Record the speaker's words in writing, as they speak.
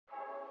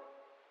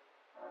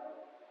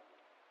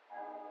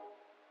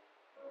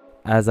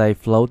As I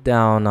float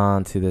down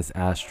onto this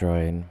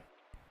asteroid,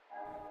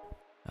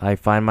 I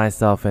find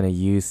myself in a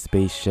used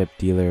spaceship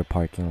dealer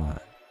parking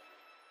lot.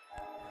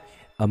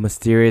 A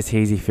mysterious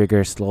hazy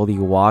figure slowly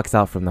walks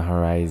out from the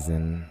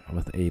horizon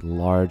with a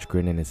large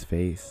grin in his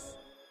face.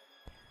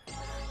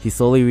 He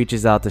slowly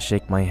reaches out to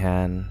shake my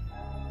hand.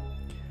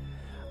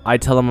 I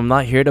tell him I'm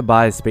not here to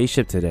buy a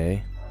spaceship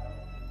today.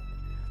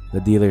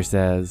 The dealer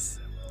says,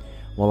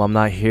 "Well, I'm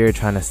not here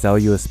trying to sell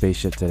you a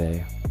spaceship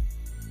today."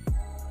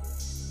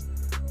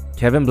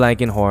 Kevin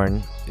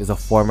Blankenhorn is a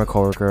former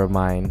coworker of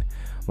mine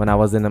when I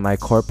was in my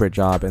corporate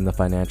job in the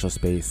financial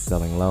space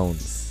selling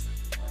loans.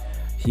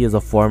 He is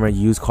a former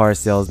used car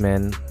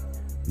salesman,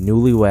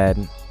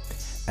 newlywed,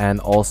 and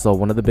also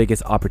one of the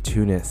biggest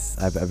opportunists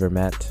I've ever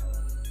met.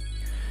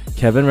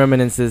 Kevin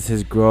reminisces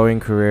his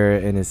growing career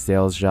in his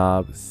sales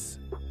jobs.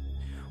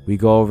 We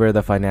go over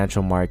the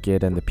financial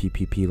market and the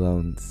PPP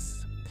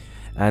loans,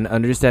 and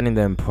understanding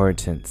the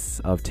importance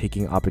of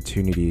taking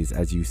opportunities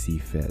as you see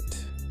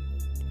fit.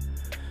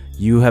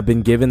 You have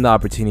been given the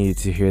opportunity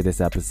to hear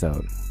this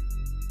episode.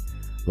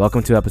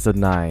 Welcome to episode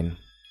 9,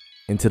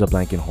 Into the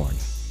Blankenhorn.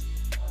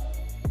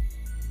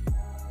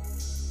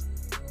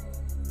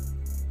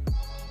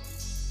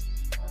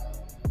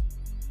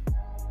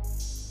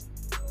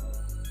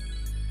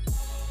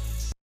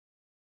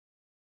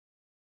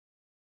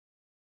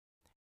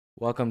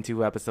 Welcome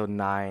to episode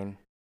 9,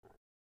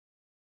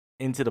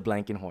 Into the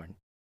Blankenhorn.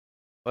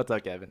 What's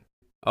up, Kevin?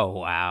 Oh,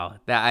 wow.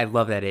 I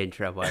love that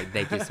intro, bud.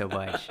 Thank you so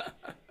much.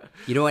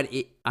 You know what?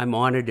 I'm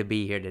honored to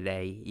be here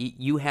today.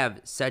 You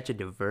have such a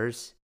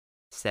diverse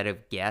set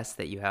of guests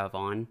that you have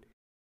on,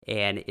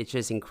 and it's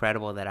just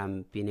incredible that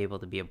I'm being able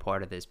to be a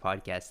part of this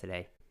podcast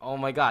today. Oh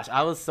my gosh,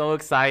 I was so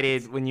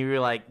excited when you were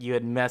like, you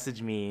had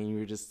messaged me and you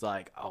were just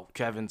like, oh,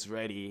 Kevin's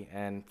ready.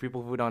 And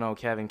people who don't know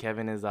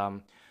Kevin is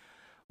one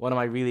of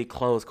my really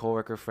close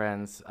coworker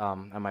friends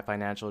at my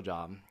financial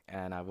job.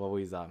 And I've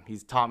always,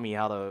 he's taught me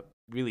how to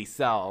really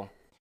sell.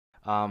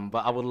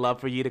 But I would love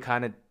for you to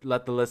kind of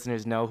let the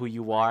listeners know who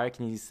you are.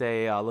 Can you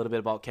say a little bit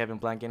about Kevin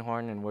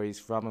Blankenhorn and where he's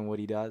from and what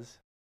he does?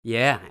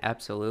 Yeah,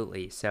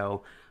 absolutely.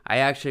 So I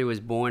actually was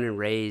born and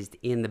raised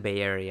in the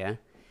Bay Area,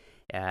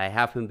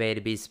 Half Moon Bay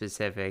to be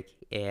specific,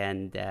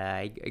 and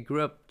I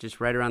grew up just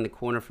right around the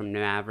corner from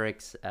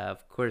Mavericks.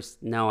 Of course,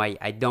 no,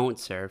 I don't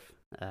surf.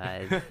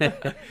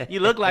 You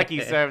look like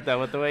you surf, though,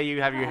 with the way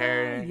you have your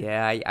hair.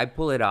 Yeah, I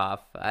pull it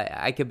off.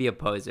 I could be a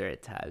poser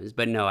at times,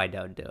 but no, I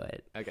don't do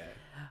it. Okay.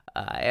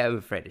 I'm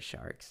afraid of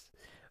sharks.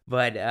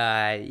 But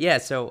yeah,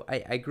 so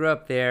I grew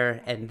up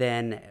there, and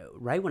then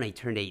right when I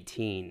turned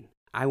 18,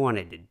 I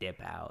wanted to dip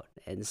out.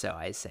 And so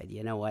I said,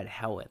 you know what,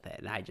 hell with it.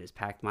 And I just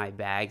packed my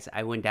bags.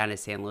 I went down to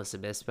San Luis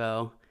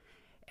Obispo,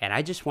 and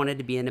I just wanted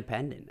to be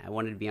independent. I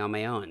wanted to be on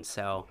my own.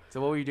 So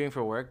what were you doing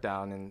for work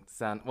down in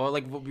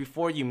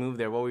before you moved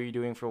there, what were you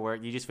doing for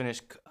work? You just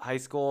finished high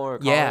school or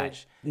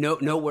college? Yeah,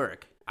 no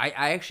work.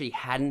 I actually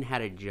hadn't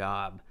had a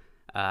job.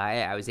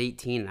 I was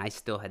 18 and I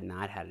still had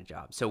not had a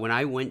job. So when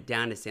I went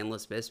down to San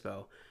Luis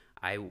Obispo,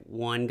 I,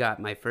 one,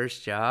 got my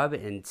first job,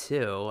 and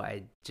two,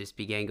 I just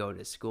began going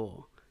to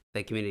school,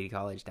 the community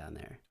college down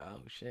there.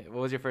 Oh, shit.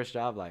 What was your first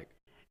job like?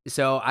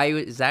 So I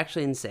was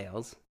actually in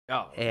sales.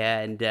 Oh.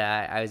 And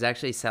I was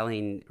actually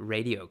selling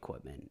radio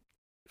equipment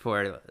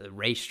for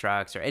race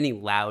trucks or any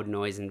loud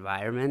noise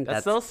environment.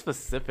 That's so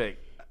specific.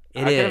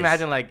 I can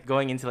imagine like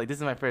going into like, this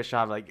is my first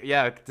job. Like,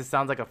 yeah, this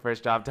sounds like a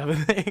first job type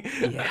of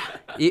thing. Yeah,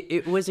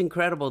 it was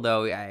incredible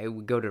though. I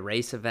would go to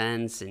race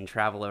events and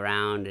travel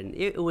around, and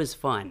it was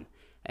fun.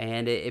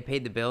 And it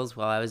paid the bills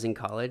while I was in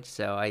college,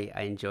 so I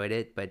enjoyed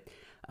it. But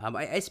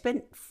I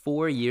spent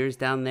 4 years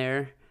down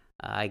there.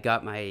 I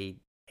got my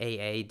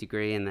AA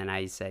degree, and then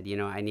I said,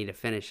 I need to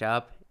finish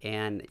up.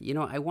 And,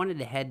 I wanted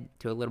to head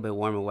to a little bit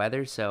warmer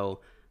weather,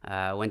 so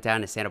I went down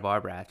to Santa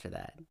Barbara after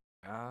that.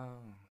 Oh.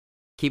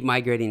 Keep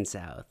migrating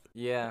south.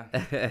 Yeah.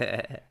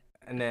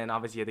 And then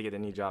obviously you had to get a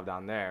new job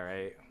down there,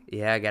 right?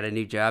 Yeah, I got a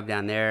new job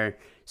down there.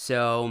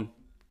 So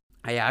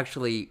I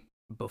actually,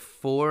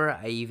 before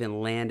I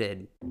even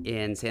landed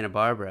in Santa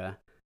Barbara,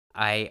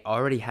 I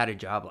already had a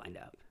job lined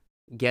up.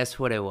 Guess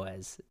what it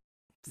was?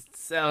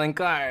 Selling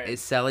cars.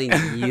 It's selling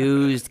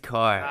used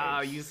cars.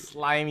 Oh, you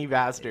slimy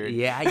bastard.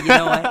 Yeah, you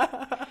know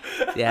what?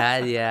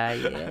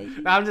 Yeah.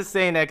 I'm just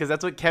saying that because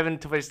that's what Kevin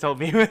Twitch told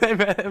me when I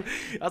met him.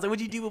 I was like,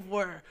 what'd you do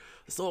before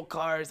I sold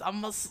cars?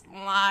 I'm a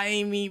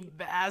slimy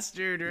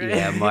bastard, right?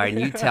 Yeah, Martin,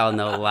 you tell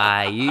no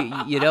lie.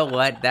 You know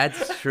what?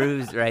 That's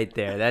true right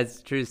there.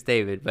 That's a true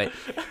statement. But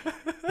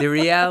the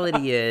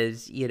reality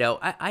is,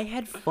 I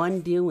had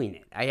fun doing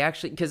it.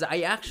 Because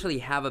I actually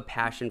have a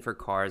passion for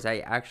cars. I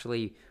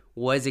actually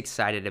was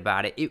excited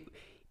about it.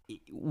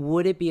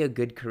 Would it be a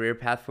good career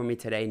path for me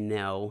today?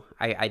 No,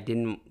 I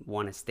didn't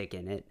want to stick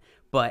in it,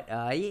 but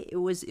it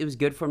was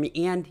good for me,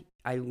 and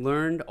I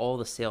learned all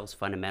the sales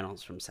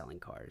fundamentals from selling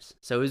cars.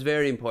 So it was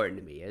very important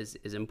to me. It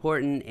was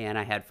important, and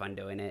I had fun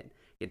doing it.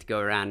 Get to go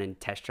around and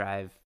test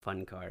drive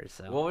fun cars.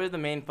 So what were the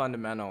main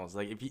fundamentals?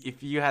 Like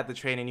if you had to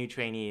train a new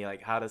trainee,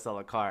 like how to sell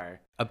a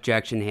car?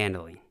 Objection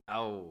handling.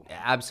 Oh.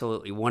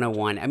 Absolutely,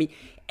 101. I mean,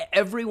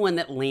 everyone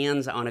that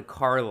lands on a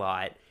car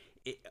lot,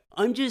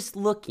 I'm just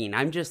looking.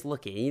 I'm just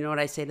looking. You know what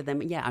I say to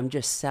them? Yeah, I'm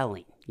just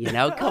selling. You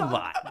know, come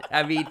on.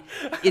 I mean,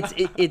 it's.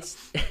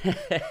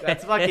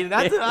 That's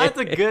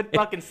a good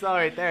fucking sell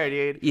right there,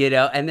 dude. You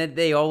know, and then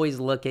they always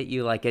look at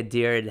you like a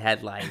deer in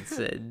headlights,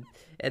 and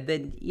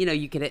then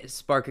you can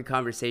spark a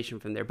conversation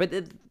from there. But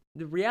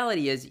the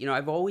reality is,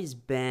 I've always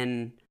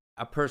been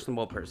a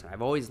personable person.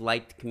 I've always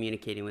liked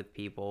communicating with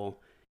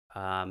people.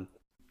 And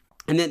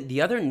then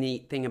the other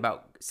neat thing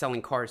about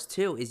selling cars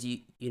too is you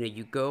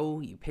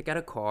pick out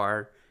a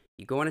car,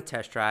 you go on a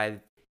test drive,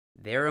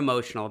 they're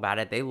emotional about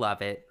it, they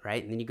love it,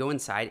 right? And then you go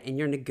inside and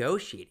you're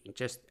negotiating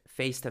just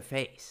face to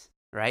face,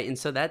 right? And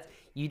so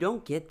you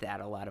don't get that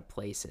a lot of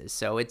places.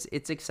 So it's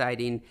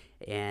exciting,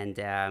 and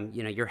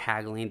you're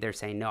haggling. They're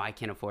saying, no, I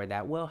can't afford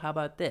that. Well, how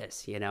about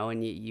this?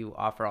 And you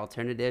offer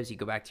alternatives. You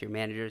go back to your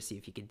manager, see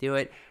if you could do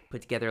it,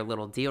 put together a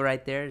little deal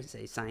right there,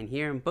 say sign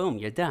here, and boom,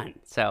 you're done.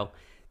 So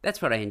that's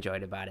what I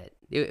enjoyed about it.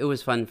 It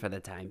was fun for the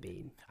time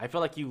being. I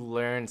feel like you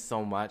learned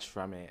so much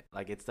from it.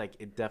 Like, it's like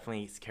it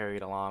definitely is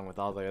carried along with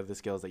all the other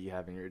skills that you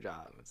have in your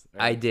job.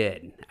 Right?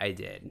 I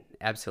did.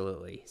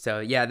 Absolutely. So,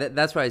 yeah,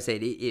 that's why I say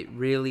it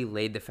really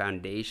laid the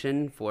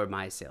foundation for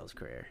my sales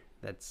career.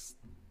 That's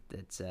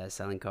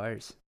selling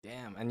cars.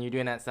 Damn. And you're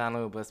doing that San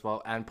Luis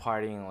Obispo and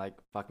partying like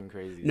fucking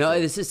crazy. No,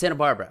 this is Santa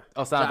Barbara.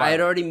 Oh, Santa Barbara. I had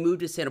already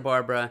moved to Santa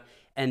Barbara.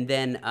 And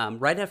then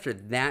right after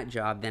that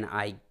job, then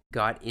I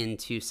got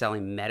into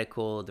selling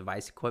medical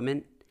device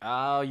equipment.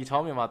 Oh, you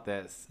told me about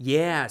this.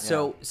 Yeah,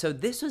 so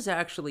this was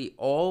actually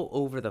all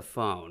over the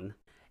phone,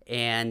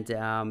 and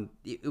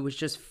it was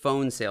just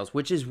phone sales,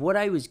 which is what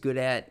I was good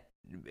at.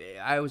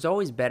 I was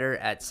always better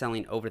at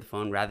selling over the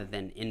phone rather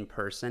than in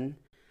person.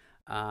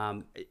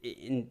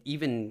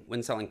 Even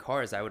when selling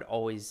cars, I would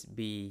always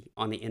be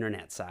on the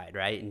internet side,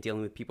 right, and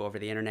dealing with people over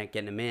the internet,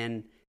 getting them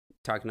in,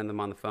 talking to them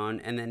on the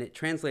phone, and then it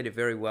translated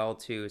very well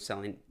to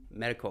selling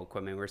medical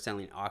equipment. We're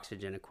selling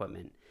oxygen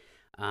equipment.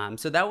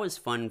 So that was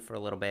fun for a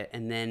little bit.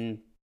 And then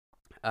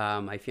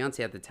my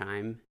fiance at the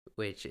time,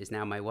 which is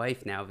now my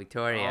wife now,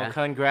 Victoria. Oh,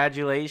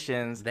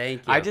 congratulations.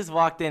 Thank you. I just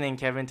walked in and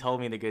Kevin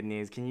told me the good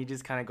news. Can you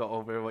just kind of go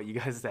over what you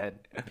guys said?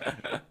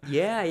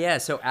 Yeah.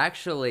 So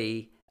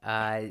actually,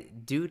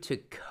 due to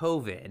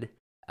COVID,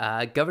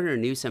 Governor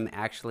Newsom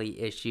actually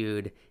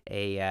issued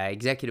a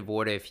executive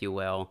order, if you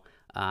will,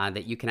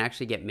 that you can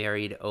actually get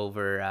married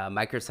over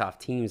Microsoft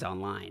Teams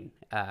online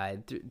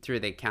through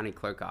the county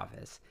clerk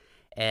office,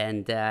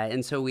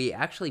 and so we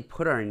actually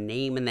put our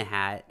name in the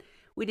hat.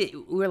 We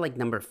were like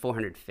number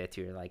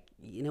 450. We were like,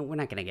 we're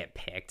not gonna get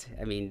picked.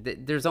 I mean,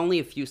 there's only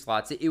a few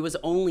slots. It was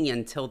only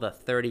until the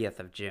 30th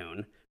of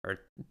June or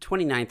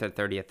 29th or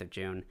 30th of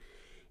June,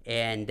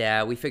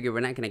 and we figured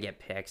we're not gonna get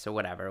picked. So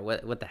whatever.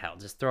 What the hell?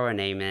 Just throw our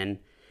name in.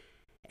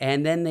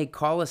 And then they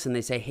call us and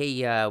they say,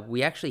 hey,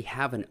 we actually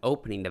have an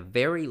opening, the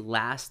very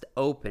last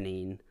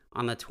opening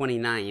on the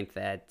 29th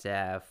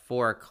at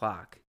 4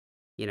 o'clock.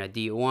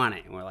 Do you want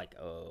it? And we're like,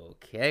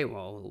 okay,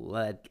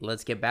 well,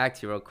 let's get back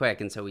to you real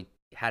quick. And so we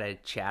had a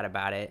chat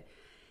about it.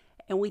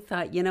 And we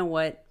thought, you know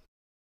what?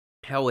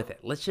 Hell with it.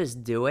 Let's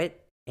just do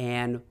it.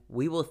 And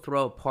we will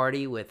throw a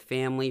party with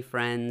family,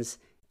 friends,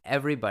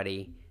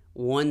 everybody.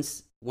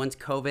 Once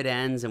COVID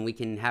ends and we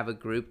can have a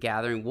group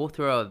gathering, we'll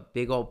throw a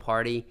big old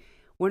party.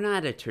 We're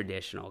not a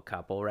traditional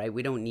couple, right?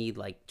 We don't need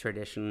like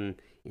tradition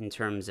in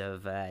terms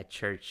of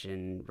church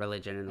and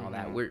religion and all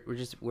that.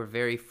 We're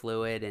very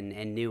fluid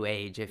and new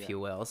age, if you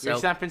will. So you're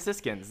San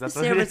Franciscans. That's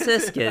San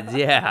Franciscans,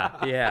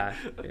 yeah.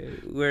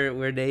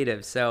 We're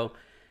natives, so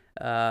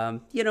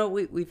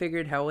we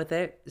figured hell with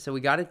it. So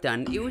we got it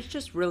done. It was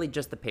just really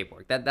just the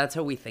paperwork. That's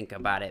how we think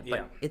about it.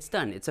 But it's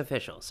done. It's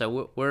official.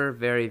 So we're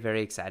very,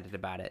 very excited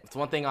about it. It's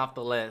one thing off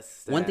the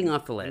list. One thing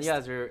off the list. You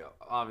guys are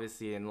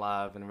obviously in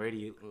love and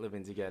already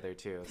living together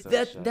too. So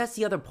that's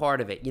the other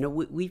part of it.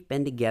 We've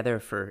been together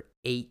for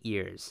 8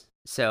 years.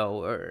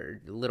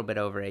 Or a little bit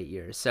over 8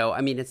 years. So,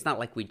 I mean, it's not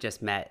like we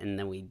just met and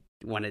then we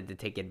wanted to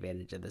take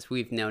advantage of this.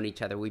 We've known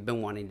each other. We've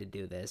been wanting to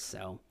do this.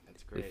 So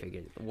that's great. We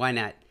figured, why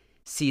not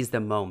seize the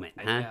moment,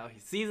 huh? I know,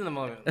 seizing the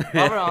moment.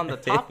 While we're on the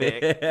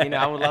topic,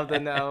 I would love to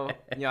know,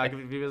 I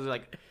could be really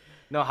like,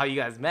 know how you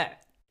guys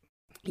met.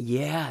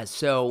 Yeah,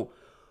 so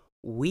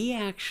we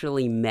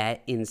actually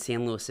met in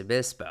San Luis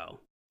Obispo.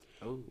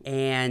 Ooh.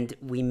 And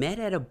we met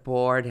at a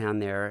bar down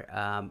there.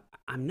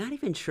 I'm not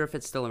even sure if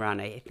it's still around.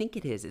 I think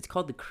it is. It's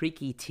called the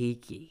Creaky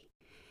Tiki.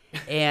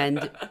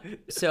 And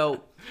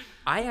so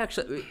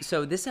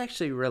this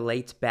actually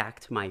relates back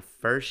to my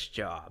first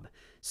job.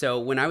 So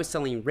when I was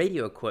selling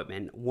radio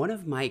equipment, one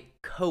of my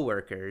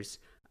coworkers,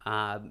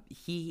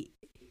 he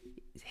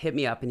hit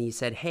me up and he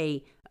said,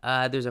 hey,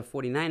 there's a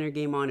 49er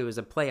game on. It was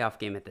a playoff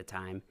game at the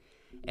time.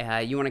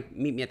 You want to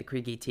meet me at the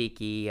Creaky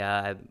Tiki?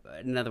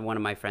 Another one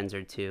of my friends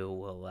or two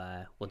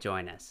will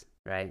join us,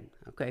 right?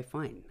 Okay,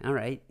 fine. All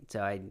right.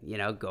 So I,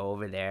 go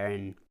over there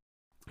and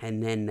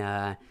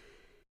then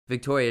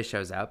Victoria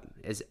shows up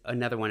as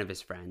another one of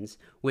his friends,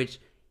 which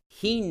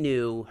he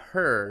knew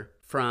her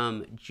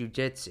from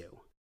jiu-jitsu.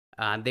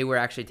 They were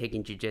actually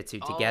taking jiu-jitsu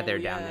together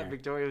down there.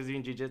 Victoria was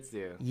doing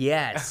jiu-jitsu.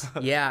 Yes,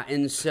 yeah,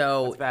 and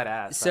so That's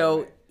badass.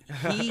 So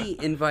he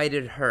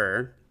invited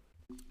her.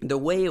 The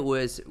way it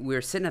was, we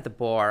were sitting at the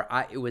bar.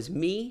 It was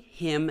me,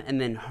 him, and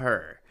then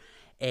her.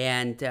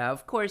 And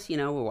of course,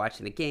 we're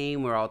watching the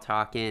game. We're all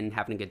talking,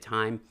 having a good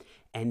time.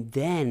 And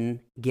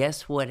then,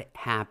 guess what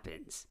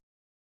happens?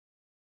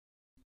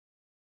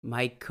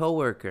 My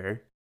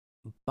coworker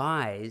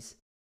buys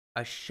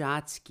a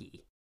shot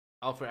ski.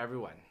 Oh, for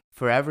everyone.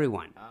 For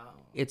everyone. Oh.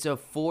 It's a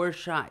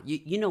 4-shot.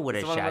 You know what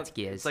a shot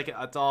ski is. It's like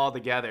it's all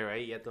together,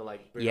 right? You have to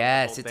like.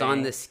 Yes, it's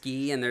on the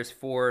ski and there's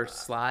 4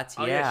 slots.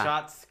 Oh yeah,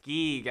 shot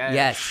ski, guys.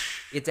 Yes,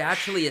 it's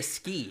actually a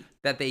ski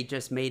that they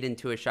just made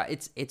into a shot.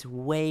 It's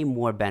way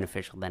more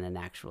beneficial than an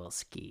actual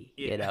ski.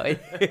 Yeah.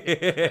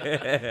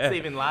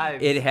 Saving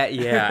lives.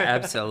 Yeah,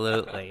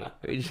 absolutely.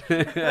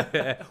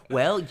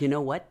 Well, you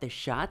know what? The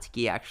shot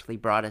ski actually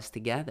brought us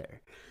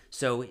together.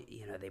 So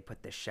they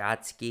put the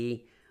shot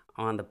ski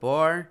on the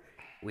bar.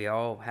 We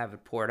all have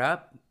it poured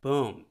up.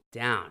 Boom,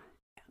 down.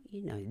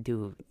 You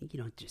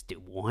don't just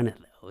do one of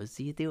those.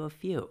 You do a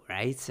few,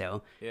 right?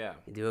 So yeah,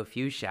 you do a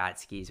few shot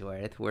skis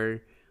worth.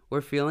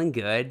 We're feeling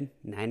good.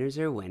 Niners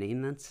are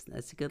winning.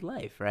 That's a good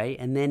life, right?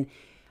 And then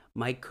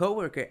my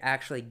coworker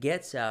actually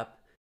gets up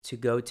to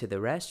go to the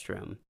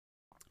restroom,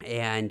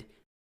 and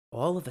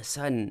all of a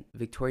sudden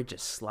Victoria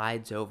just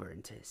slides over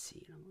into his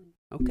seat.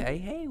 I'm like, okay,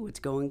 hey, what's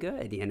going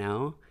good?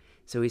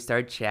 So we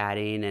start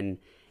chatting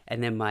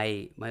and then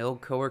my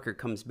old coworker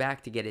comes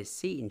back to get his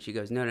seat, and she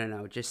goes,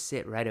 no, just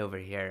sit right over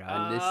here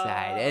on this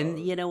side. And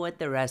you know what?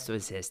 The rest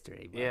was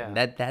history. Bro.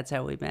 Yeah. That's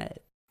how we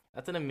met.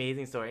 That's an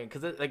amazing story.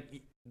 Because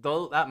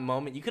that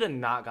moment, you could have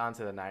not gone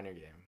to the Niner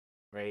game,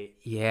 right?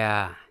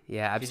 Yeah,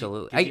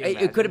 absolutely. Could you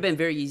it could have been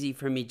very easy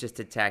for me just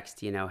to text,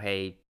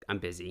 hey, I'm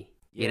busy.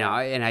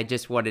 Yeah. And I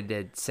just wanted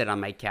to sit on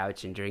my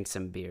couch and drink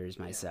some beers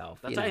myself.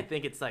 That's why I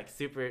think it's like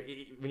super,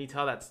 when you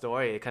tell that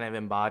story, it kind of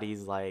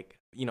embodies like,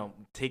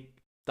 take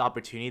the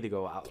opportunity to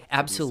go out.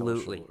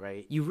 Absolutely. Social,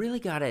 right? You really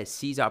got to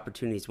seize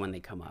opportunities when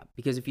they come up,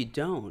 because if you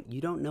don't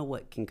know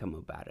what can come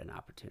about an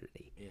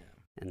opportunity. Yeah.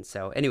 And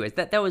so anyways,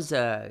 that was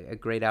a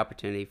great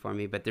opportunity for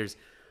me, but there's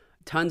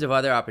tons of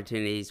other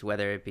opportunities,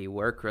 whether it be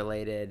work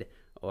related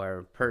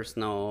or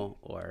personal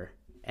or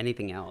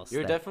anything else.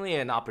 You're definitely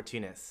an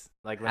opportunist.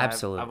 Like when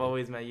absolutely. I've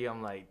always met you,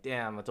 I'm like,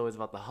 damn, it's always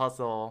about the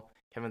hustle.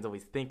 Kevin's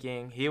always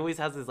thinking. He always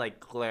has this like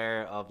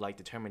glare of like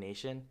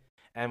determination.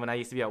 And when I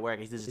used to be at work,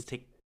 I used to just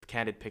take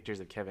candid pictures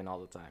of Kevin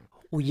all the time.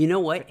 Well, you know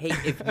what? Hey,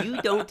 if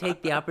you don't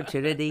take the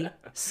opportunity,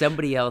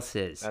 somebody else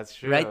is. That's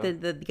true. Right?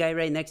 The guy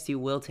right next to you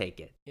will take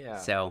it. Yeah.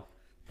 So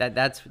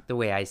that's the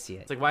way I see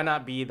it. It's like, why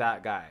not be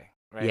that guy?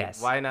 Right?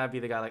 Yes. Why not be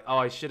the guy like, oh,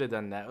 I should have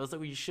done that? It was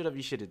like, well, you should have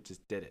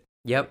just did it.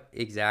 Yep,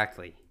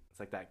 exactly. It's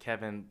like that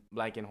Kevin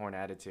Blankenhorn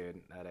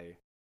attitude that I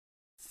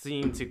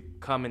seemed to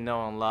come and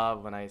know and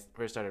love when I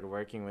first started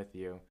working with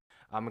you.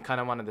 I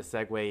kind of wanted to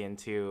segue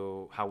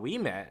into how we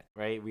met,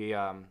 right? We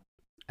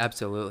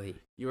Absolutely.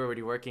 You were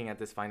already working at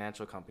this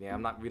financial company.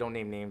 We don't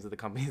name names of the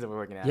companies that we're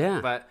working at.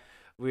 Yeah. But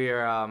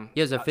we're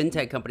it was a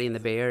fintech company in the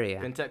Bay Area.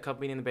 Fintech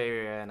company in the Bay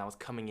Area, and I was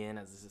coming in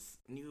as this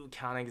new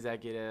account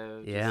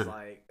executive. Yeah. Just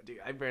like, dude,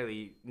 I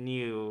barely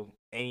knew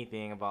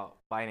anything about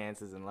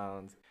finances and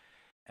loans.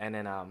 And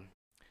then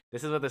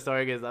this is what the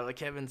story goes. I'm like,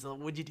 Kevin, so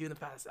what'd you do in the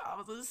past? I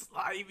was a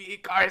slimy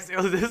car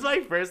sales. This is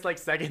my first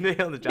second day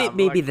on the job.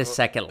 Maybe the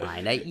second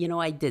line.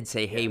 I did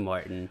say, hey,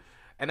 Martin.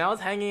 And I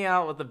was hanging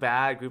out with a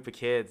bad group of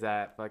kids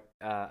at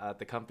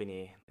the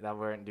company that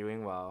weren't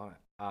doing well,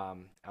 I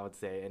would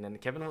say. And then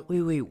Kevin...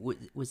 Wait,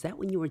 was that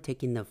when you were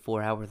taking the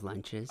 4-hour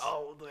lunches?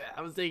 Oh,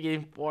 I was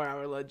taking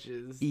 4-hour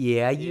lunches.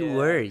 Yeah, you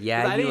were.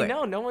 Yeah, I didn't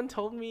know. No one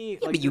told me.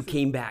 Yeah, but you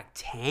came back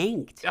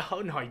tanked. Oh,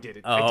 no, I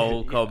didn't.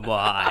 Oh, come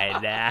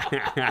on.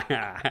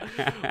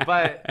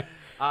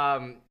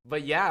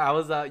 But yeah, I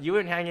was... you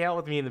weren't hanging out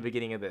with me in the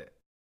beginning of it.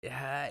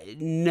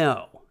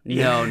 No.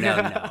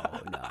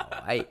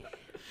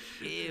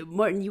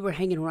 Martin, you were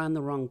hanging around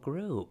the wrong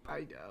group.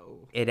 I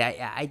know.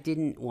 I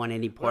didn't want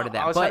any part of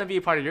that. I was trying to be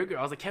a part of your group.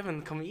 I was like,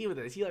 Kevin, come eat with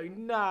us. He's like,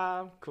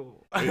 nah, I'm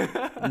cool.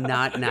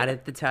 Not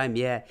at the time,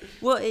 yeah.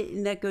 Well,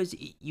 and that goes,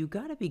 you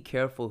got to be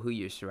careful who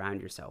you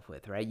surround yourself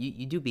with, right?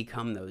 You do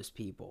become those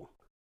people.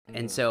 Mm-hmm.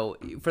 And so,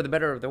 for the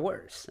better or the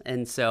worse.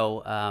 And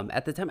so,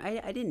 at the time,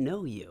 I didn't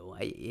know you.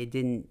 I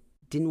didn't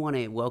want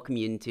to welcome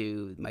you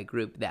into my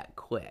group that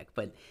quick.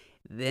 But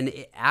then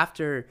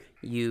after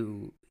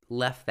you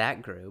left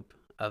that group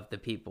of the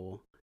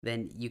people,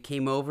 then you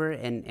came over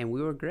and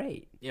we were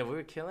great. Yeah, we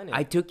were killing it.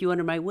 I took you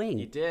under my wing.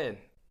 You did.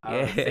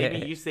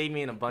 You saved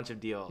me in a bunch of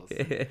deals.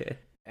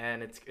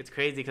 And it's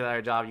crazy because at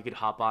our job you could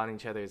hop on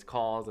each other's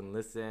calls and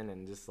listen,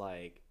 and just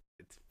like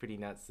it's pretty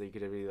nuts. So you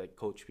could really like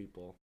coach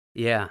people.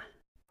 Yeah.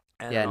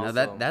 And yeah. also,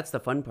 No, that's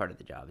the fun part of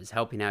the job, is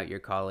helping out your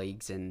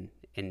colleagues and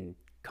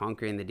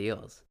conquering the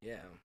deals.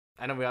 Yeah.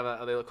 I know we have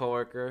another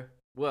coworker,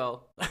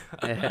 Will,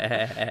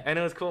 and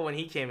it was cool when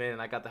he came in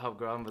and I got to help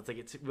grow him. But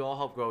it's like we all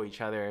help grow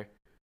each other.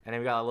 And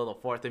then we got a little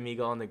fourth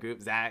amigo in the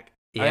group, Zach.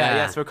 Oh, yeah, Yeah.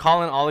 yes, we're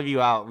calling all of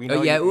you out. We know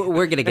Oh yeah, you.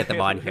 we're gonna get them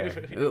on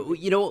here.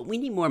 You know what? We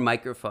need more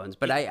microphones,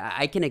 but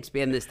I can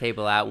expand this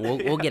table out.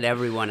 And we'll get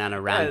everyone on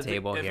a round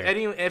table if here.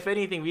 if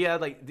anything, we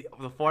had like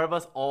the four of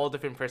us, all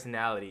different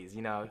personalities.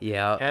 You know,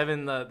 Yeah.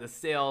 Kevin, the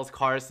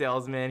car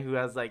salesman, who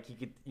has like he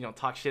could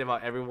talk shit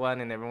about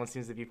everyone, and everyone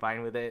seems to be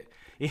fine with it.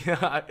 You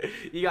know,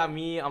 you got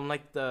me. I'm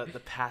like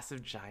the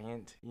passive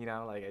giant. You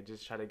know, like I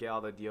just try to get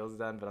all the deals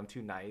done, but I'm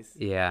too nice.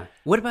 Yeah.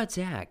 What about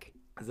Zach?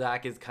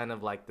 Zach is kind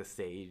of like the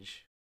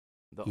sage.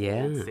 The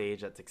Yeah. old sage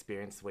that's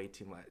experienced way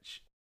too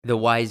much. The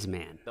wise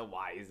man. The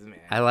wise man.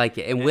 I like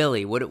it. And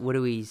Willie, what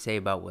do we say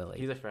about Willie?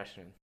 He's a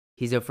freshman.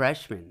 He's a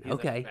freshman. He's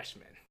Okay. a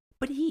freshman.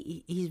 But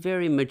he's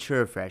very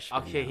mature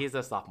freshman. Okay, though. he's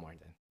a sophomore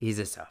then. He's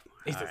a sophomore.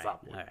 He's All a right,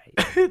 sophomore. All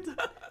right.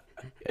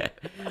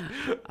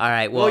 All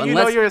right. Well, you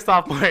know you're a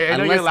sophomore. I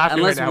know you're laughing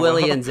unless right now,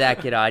 Willie Will. and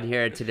Zach get on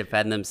here to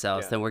defend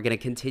themselves, Yeah. then we're gonna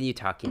continue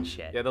talking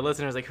shit. Yeah, the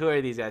listeners like, who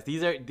are these guys?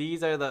 These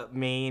are the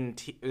main.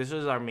 This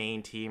was our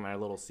main team, our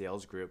little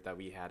sales group that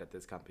we had at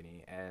this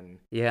company, and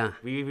Yeah.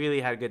 we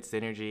really had good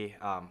synergy.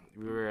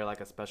 We were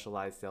like a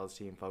specialized sales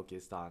team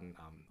focused on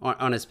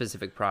On a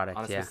specific product.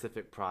 a Yeah.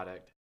 specific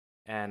product,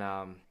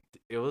 and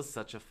it was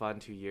such a fun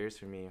 2 years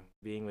for me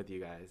being with you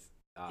guys.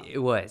 It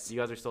was. You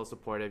guys are so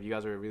supportive. You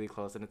guys were really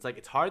close, and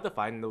it's hard to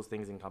find those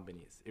things in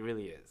companies. It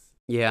really is.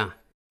 Yeah.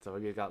 So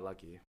we got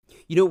lucky.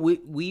 You know,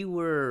 we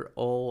were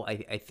all,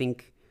 I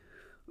think,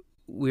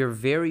 we were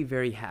very,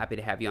 very happy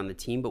to have you on the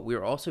team, but we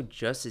were also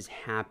just as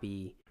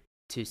happy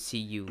to see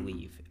you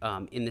leave,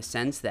 in the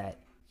sense that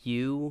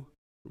you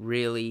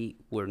really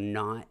were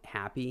not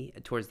happy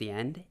towards the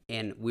end,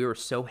 and we were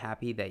so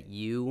happy that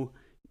you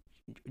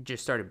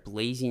just started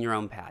blazing your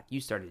own path.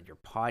 You started your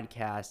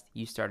podcast,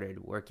 you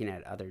started working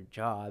at other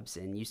jobs,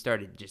 and you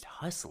started just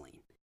hustling.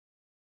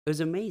 It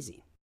was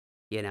amazing,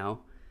 you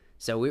know?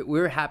 So we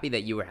were happy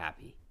that you were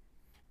happy.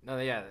 No,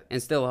 yeah.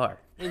 And still are.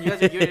 And you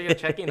guys you're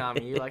checking on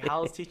me. You're like,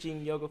 how's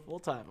teaching yoga full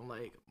time? I'm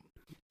like,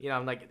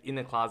 I'm like in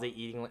the closet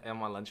eating on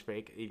my lunch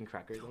break, eating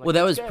crackers. I'm like, Well,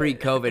 that was "Good."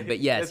 pre-COVID, but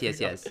yes.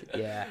 That's pre-COVID.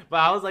 Yeah. But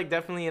I was like,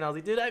 definitely, and I was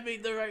like, did I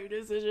make the right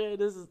decision?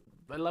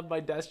 I love my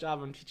desk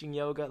job. I'm teaching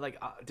yoga. Like,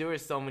 there were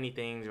so many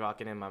things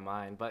rocking in my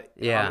mind. But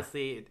Yeah.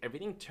 honestly,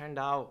 everything turned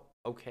out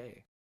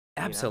okay.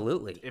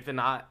 Absolutely. If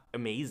not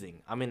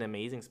amazing. I'm in an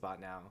amazing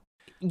spot now.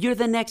 You're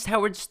the next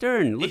Howard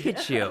Stern. Look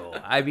at you.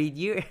 I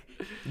mean,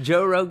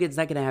 Joe Rogan's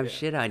not gonna have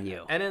shit on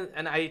you.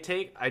 And I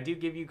do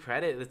give you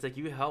credit. It's like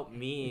you helped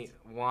me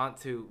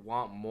want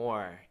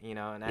more, and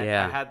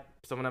I had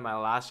someone at my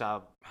last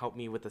job help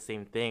me with the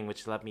same thing,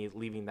 which led me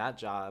leaving that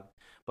job.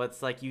 But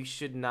it's like you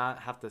should not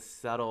have to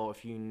settle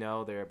if you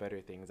know there are better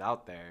things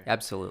out there.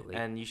 Absolutely.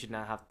 And you should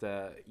not have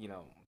to,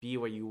 be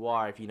where you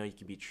are if you know you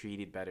can be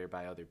treated better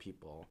by other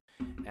people.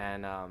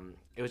 And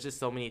it was just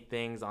so many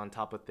things on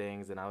top of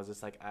things, and I was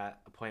just like at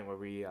a point where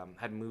we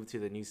had moved to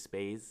the new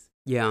space.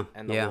 Yeah.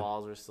 And the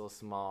walls were so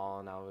small,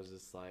 and I was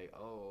just like,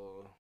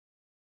 oh,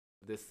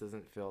 this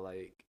doesn't feel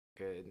like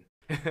good.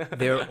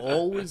 There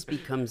always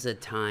becomes a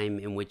time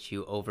in which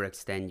you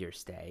overextend your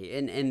stay,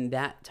 and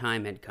that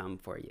time had come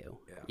for you.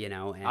 Yeah.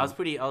 And I was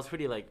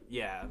pretty like,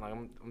 yeah,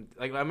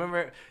 like I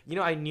remember,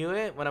 I knew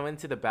it when I went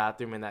to the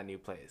bathroom in that new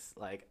place.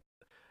 Like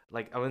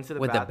I went to the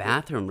with bathroom. the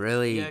bathroom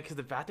really. Yeah, because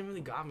the bathroom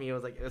really got me. It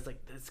was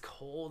like it's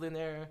cold in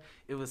there.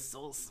 It was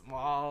so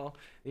small.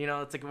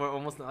 It's like we're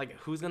almost like,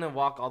 who's gonna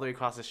walk all the way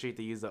across the street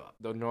to use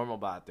the normal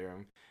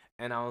bathroom?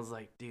 And I was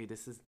like, dude,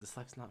 this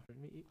life's not for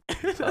me.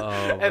 Oh,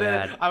 and man.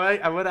 then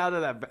I went out of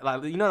that,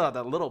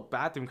 that little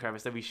bathroom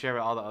crevice that we share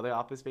with all the other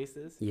office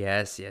spaces.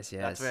 Yes. That's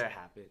where it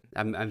happened.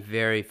 I'm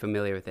very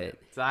familiar with it.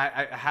 So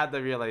I had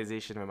the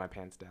realization with my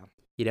pants down.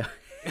 You know.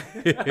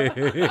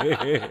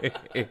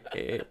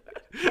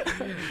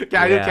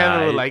 I knew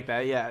Kevin would like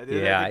that. Yeah, that's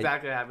Yeah,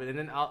 exactly what happened. And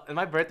then and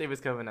my birthday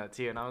was coming up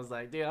too, and I was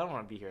like, dude, I don't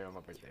want to be here on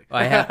my birthday.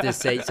 I have to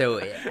say, so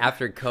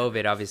after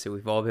COVID, obviously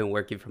we've all been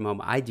working from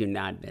home. I do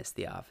not miss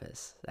the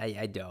office.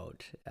 I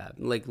don't.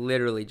 Like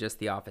literally, just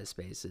the office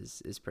space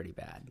is pretty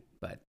bad.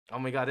 But oh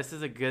my god, this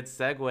is a good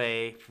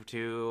segue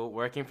to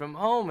working from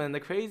home and the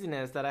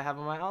craziness that I have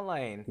on my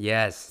outline.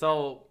 yes.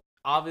 So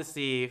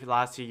obviously, for the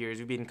last 2 years,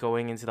 we've been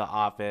going into the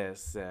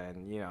office,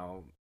 and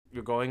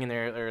you're going in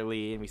there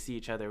early, and we see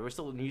each other. We're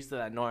so used to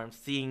that norm,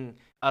 seeing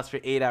us for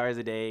 8 hours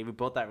a day. We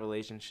built that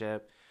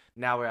relationship.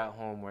 Now we're at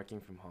home,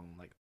 working from home.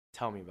 Like,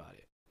 tell me about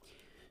it.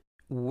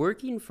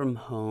 Working from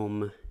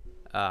home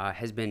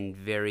has been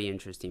very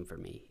interesting for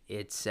me.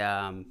 It's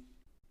I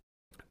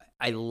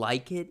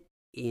like it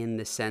in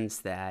the sense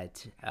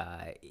that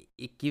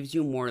it gives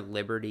you more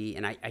liberty,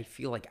 and I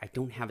feel like I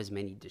don't have as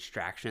many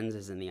distractions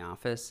as in the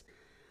office.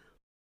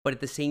 But at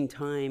the same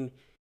time,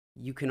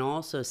 you can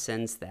also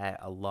sense that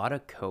a lot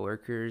of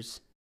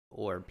coworkers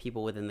or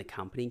people within the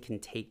company can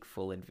take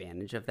full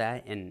advantage of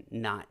that and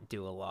not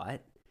do a lot.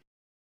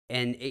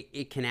 And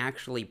it can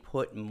actually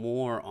put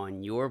more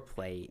on your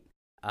plate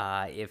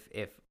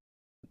if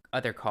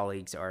other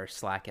colleagues are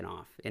slacking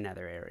off in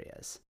other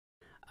areas.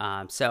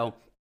 So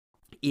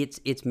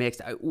it's mixed.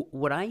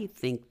 What I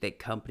think that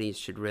companies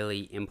should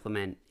really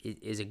implement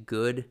is a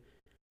good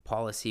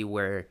policy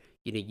where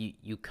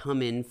you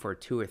come in for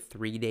 2 or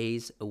 3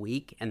 days a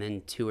week, and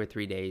then 2 or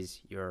 3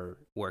 days you're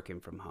working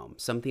from home.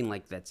 Something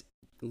like that's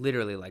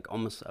literally like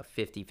almost a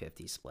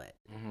 50-50 split.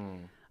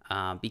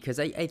 Because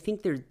I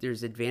think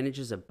there's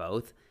advantages of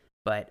both,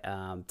 but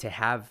to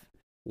have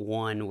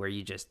one where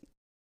you just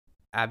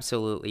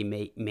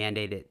absolutely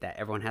mandate it that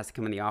everyone has to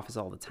come in the office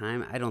all the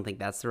time, I don't think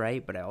that's the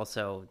right. But I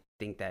also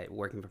think that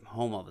working from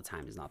home all the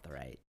time is not the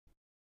right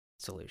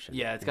solution.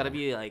 Yeah, it's got to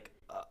be like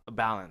a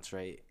balance,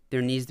 right?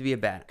 There needs to be a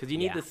balance. Because you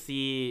need to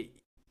see,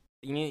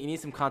 you need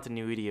some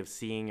continuity of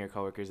seeing your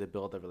coworkers to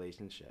build a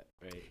relationship,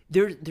 right?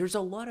 There's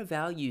a lot of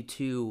value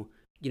to,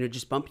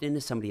 just bumping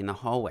into somebody in the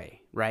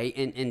hallway, right?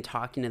 And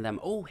talking to them.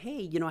 Oh,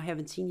 hey, I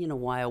haven't seen you in a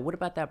while. What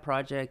about that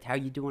project? How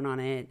you doing on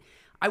it?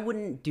 I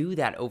wouldn't do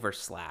that over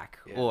Slack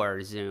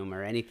or Zoom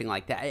or anything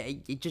like that.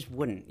 It just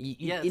wouldn't.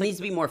 It needs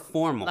to be more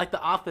formal. Like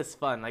The Office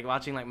fun, like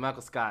watching like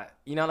Michael Scott.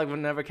 Like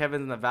whenever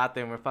Kevin's in the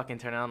bathroom, we're fucking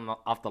turning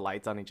off the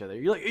lights on each other.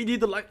 You're like, you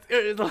need the lights.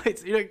 Here's the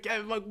lights. You're like,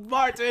 Kevin, like,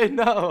 Martin,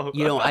 no.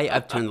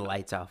 I've turned the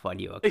lights off on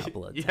you a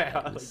couple of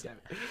times.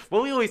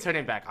 Well, we always turn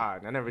it back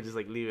on. I never just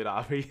like leave it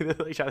off. Or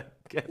like, try to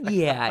get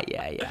yeah.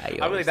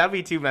 I'm like, that'd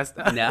be too messed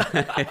up. No.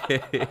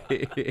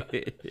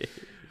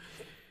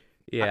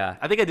 Yeah.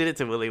 I think I did it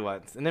to Willie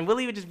once. And then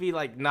Willie would just be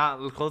like not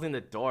closing the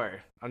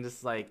door. I'm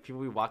just like, people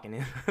be walking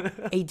in.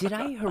 Hey, did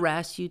I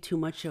harass you too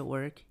much at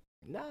work?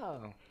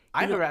 No.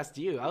 I harassed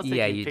you. I was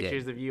taking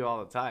pictures did. of you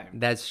all the time.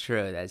 That's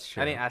true. I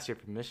didn't ask your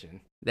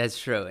permission. That's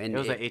true. And it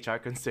was an HR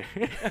concern.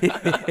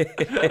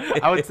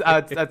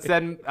 I'd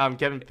send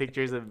Kevin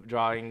pictures of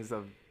drawings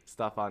of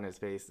stuff on his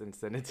face and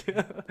send it to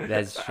him.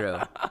 That's true.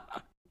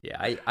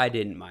 Yeah, I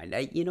didn't mind.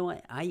 You know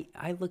what?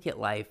 I look at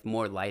life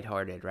more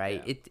lighthearted,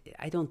 right? Yeah.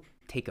 I don't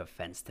take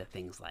offense to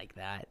things like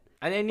that.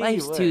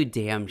 Life's too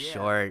damn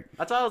short.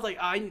 That's why I was like,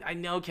 I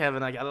know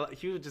Kevin. Like,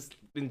 he would just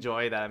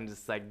enjoy that. I'm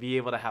just like, be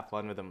able to have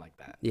fun with him like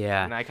that.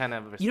 Yeah. And I kind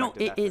of respected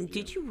that. And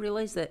did you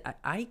realize that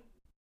I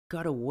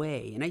got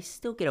away, and I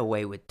still get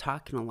away with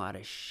talking a lot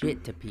of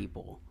shit to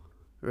people,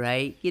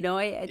 right?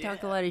 I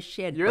talk a lot of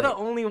shit. You're the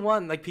only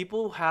one. Like,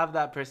 people have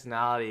that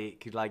personality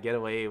could like get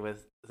away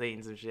with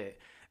saying some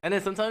shit, and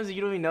then sometimes you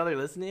don't even know they're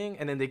listening,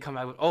 and then they come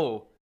out with,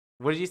 oh,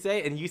 what did you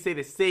say? And you say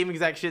the same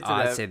exact shit to them.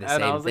 I say the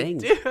same thing.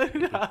 Like,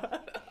 dude.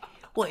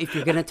 Well, if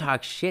you're gonna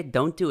talk shit,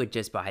 don't do it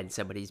just behind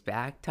somebody's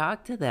back.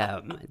 Talk to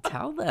them.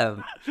 Tell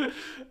them.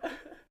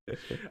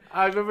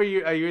 I remember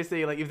you were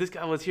saying, like, if this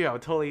guy was here, I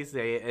would totally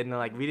say it. And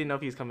like, we didn't know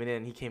if he was coming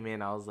in. He came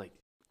in. I was like,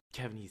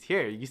 Kevin, he's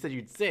here. You said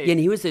you'd say it. Yeah, and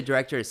he was the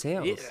director of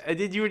sales. Yeah, and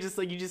then you were just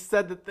like, you just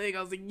said the thing.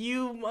 I was like,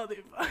 you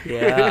motherfucker.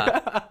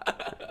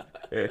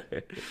 Yeah.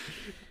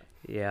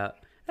 Yeah.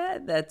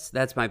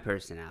 That's my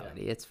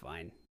personality. It's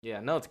fine. Yeah,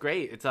 no, it's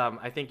great. It's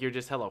I think you're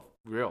just hella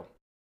real.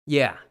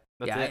 Yeah.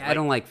 That's it. I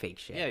don't like fake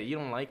shit. Yeah, you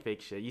don't like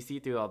fake shit. You see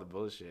through all the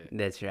bullshit.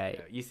 That's right.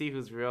 Yeah, you see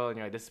who's real, and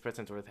you're like, this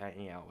person's worth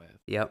hanging out with.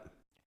 Yep.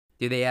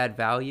 Do they add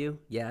value?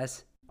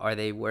 Yes. Are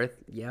they worth?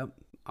 Yep.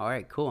 All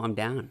right, cool. I'm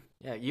down.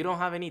 Yeah, you don't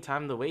have any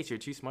time to waste. You're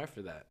too smart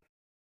for that.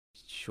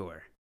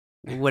 Sure.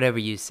 Whatever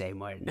you say,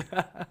 Martin.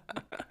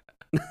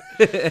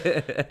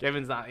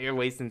 Kevin's not here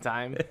wasting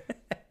time.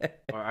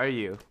 Or are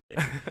you?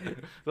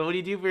 So what do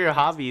you do for your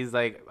hobbies?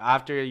 Like,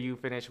 after you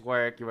finish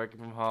work, you're working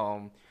from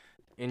home,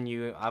 and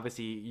you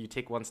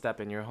take one step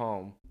and you're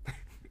home.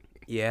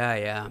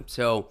 Yeah.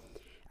 So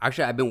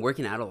actually, I've been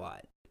working out a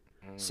lot.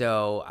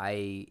 So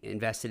I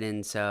invested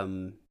in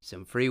some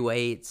free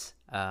weights.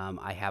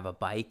 I have a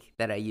bike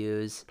that I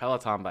use.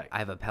 Peloton bike. I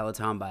have a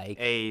Peloton bike.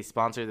 Hey,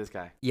 sponsor this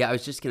guy. Yeah, I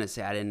was just going to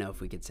say, I didn't know if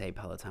we could say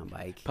Peloton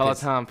bike.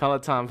 Peloton.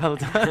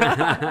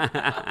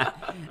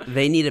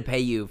 They need to pay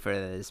you for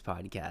this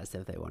podcast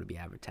if they want to be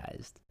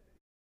advertised.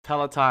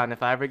 Peloton,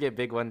 if I ever get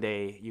big one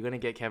day, you're going to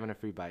get Kevin a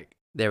free bike.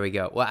 There we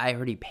go. Well, I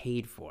already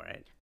paid for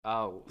it.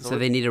 Oh. So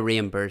they need to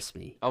reimburse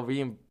me. Oh,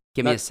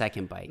 Give me a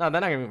second bike. No,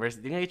 they're not gonna reimburse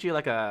it. They're gonna get you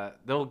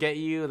they'll get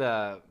you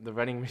the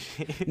running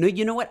machine. No,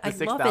 you know what? I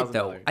love it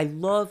though. I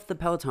love the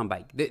Peloton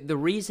bike. The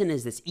reason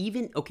is this,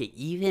 even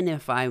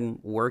if I'm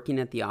working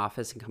at the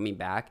office and coming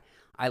back,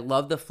 I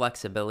love the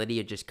flexibility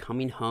of just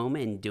coming home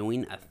and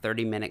doing a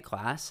 30-minute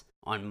class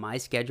on my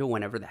schedule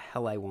whenever the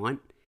hell I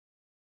want.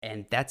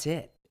 And that's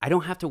it. I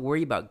don't have to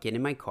worry about getting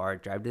in my car,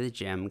 drive to the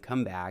gym,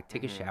 come back,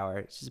 take a shower.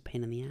 It's just a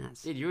pain in the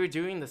ass. Dude, you were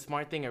doing the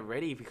smart thing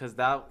already because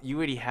you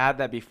already had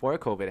that before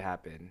COVID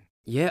happened.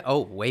 Yeah. Oh,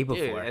 way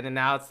before. Dude, and then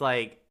now it's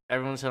like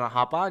everyone's trying to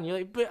hop on. You're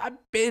like, but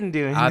I've been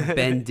doing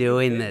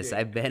this.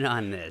 I've been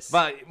on this.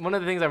 But one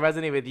of the things that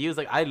resonate with you is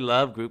like, I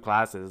love group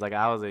classes. Like,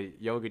 I was a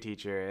yoga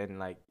teacher and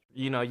like,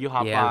 you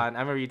hop on. I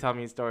remember you telling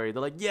me a story.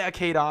 They're like, yeah,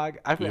 K-Dog.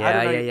 I don't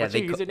know. What's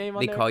your username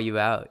on there? They call you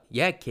out.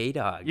 Yeah,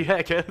 K-Dog.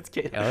 Yeah, it's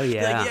K-Dog. Oh,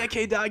 yeah. They're like, yeah,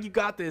 K-Dog, you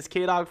got this.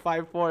 K-Dog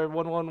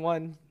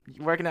 54111.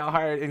 Working out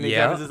hard. And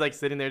Kevin's just like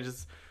sitting there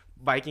just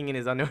biking in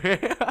his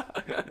underwear.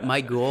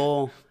 My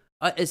goal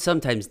is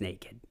sometimes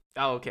naked.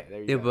 Oh, okay.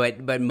 There you go.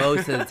 But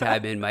most of the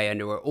time in my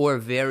underwear or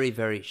very,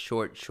 very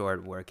short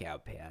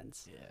workout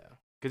pants. Yeah.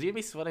 Because you'd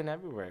be sweating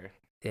everywhere.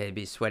 It'd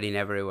be sweating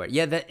everywhere.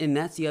 Yeah, and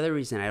that's the other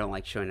reason I don't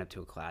like showing up to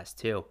a class,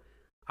 too.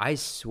 I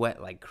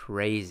sweat like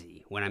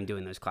crazy when I'm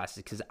doing those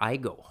classes because I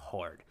go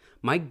hard.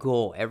 My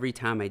goal every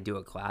time I do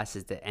a class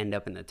is to end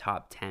up in the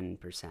top 10%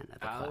 of the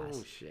class.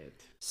 Oh, shit.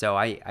 So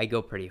I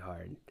go pretty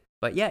hard.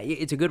 But yeah,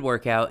 it's a good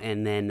workout.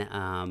 And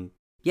then,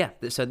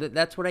 so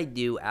that's what I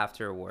do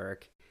after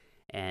work.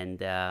 And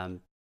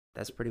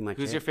that's pretty much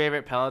Who's it. your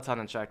favorite Peloton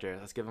instructor?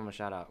 Let's give him a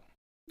shout out.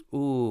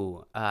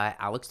 Ooh,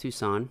 Alex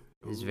Toussaint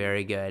is Ooh.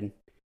 very good.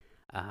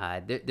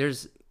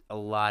 There's a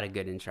lot of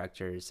good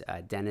instructors.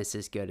 Dennis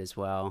is good as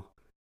well.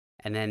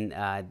 And then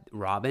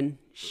Robin,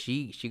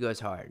 she goes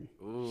hard.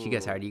 Ooh. She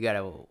goes hard. You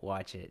gotta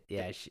watch it.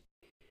 Yeah,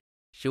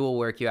 she will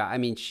work you out. I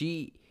mean,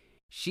 she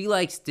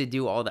likes to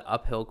do all the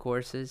uphill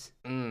courses.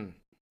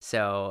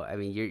 So I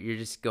mean, you're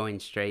just going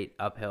straight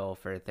uphill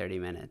for 30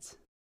 minutes.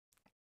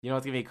 You know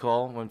what's gonna be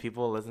cool when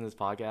people listen to this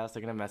podcast?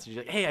 They're gonna message you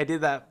like, "Hey, I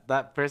did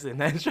that person,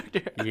 that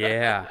instructor."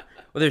 Yeah.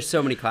 Well, there's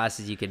so many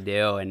classes you can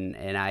do,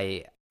 and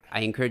I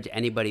encourage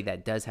anybody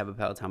that does have a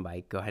Peloton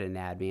bike, go ahead and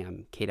add me.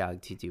 I'm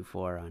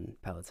KDog224 on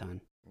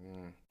Peloton.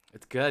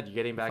 It's good. You're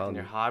getting back Follow in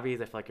your me.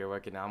 hobbies. I feel like you're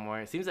working out more.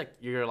 It seems like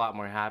you're a lot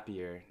more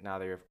happier now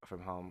that you're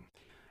from home.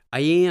 I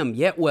am.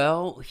 Yeah,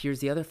 well, here's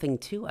the other thing,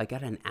 too. I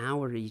got an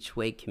hour each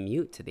way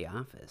commute to the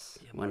office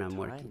when I'm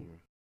working.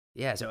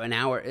 Yeah, so an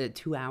hour,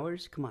 2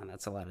 hours? Come on,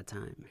 that's a lot of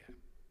time.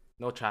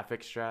 No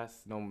traffic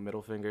stress, no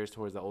middle fingers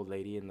towards the old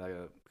lady in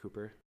the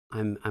Cooper.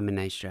 I'm a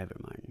nice driver,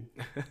 Martin.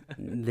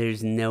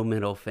 There's no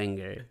middle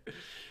finger.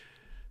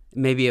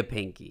 Maybe a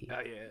pinky. Oh,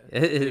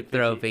 yeah.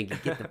 Throw a pinky.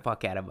 Get the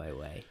fuck out of my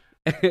way.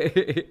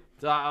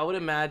 So I would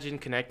imagine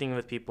connecting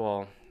with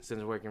people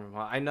since working from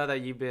home. I know that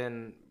you've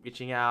been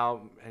reaching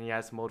out and you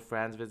had some old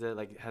friends visit.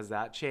 Like, has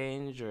that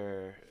changed,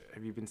 or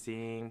have you been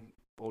seeing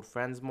old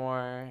friends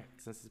more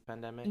since this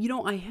pandemic? You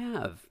know, I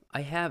have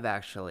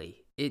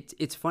actually.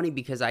 It's funny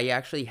because I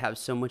actually have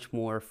so much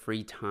more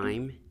free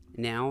time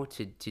now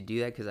to do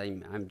that because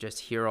I'm just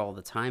here all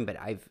the time. But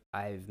I've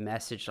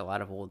messaged a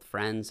lot of old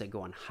friends. I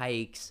go on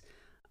hikes,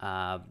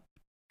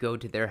 go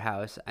to their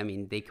house. I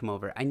mean, they come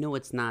over. I know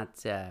it's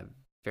not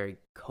very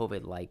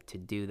COVID-like to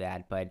do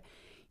that, but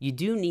you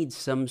do need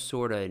some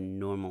sort of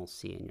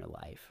normalcy in your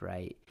life,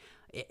 right?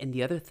 And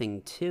the other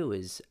thing too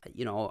is,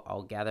 you know,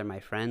 I'll gather my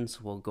friends.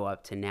 We'll go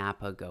up to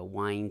Napa, go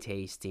wine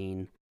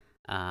tasting,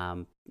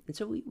 and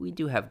so we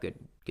do have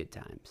good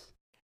times.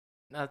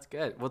 That's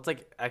good. Well, it's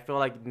like I feel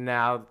like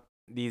now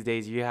these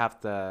days you have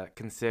to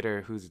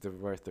consider who's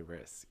worth the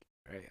risk,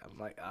 right? I'm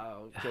like,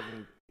 oh,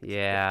 Kevin.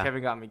 Yeah.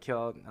 Kevin got me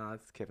killed. No,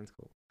 it's Kevin's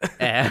cool.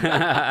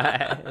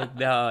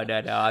 No.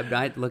 I'm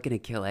not looking to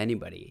kill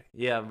anybody.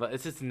 Yeah, but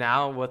it's just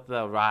now with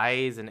the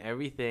rise and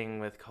everything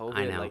with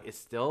COVID, like it's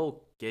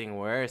still getting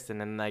worse. And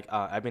then like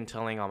I've been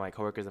telling all my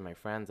coworkers and my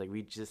friends, like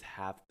we just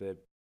have to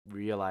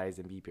realize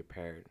and be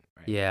prepared.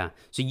 Right? Yeah.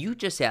 So you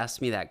just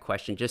asked me that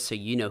question just so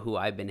you know who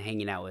I've been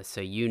hanging out with, so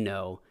you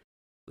know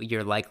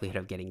your likelihood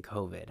of getting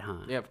COVID, huh?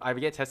 Yeah, I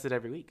get tested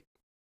every week.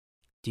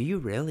 Do you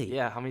really?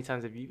 Yeah. How many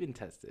times have you been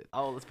tested?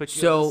 Oh, let's put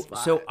you on the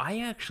spot. So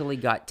I actually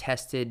got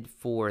tested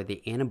for the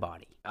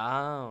antibody.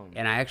 Oh.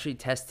 And I actually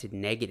tested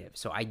negative.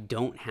 So I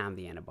don't have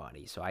the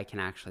antibody. So I can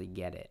actually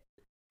get it.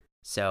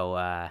 So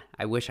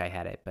I wish I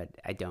had it, but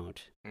I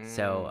don't.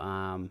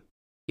 So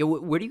yeah,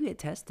 where do you get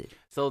tested?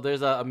 So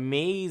there's an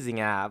amazing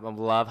app. I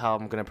love how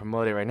I'm going to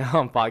promote it right now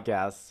on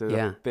podcasts to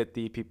the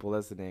 50 people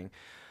listening.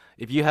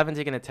 If you haven't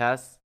taken a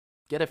test,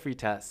 get a free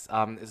test.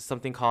 It's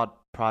something called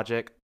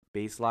Project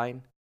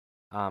Baseline.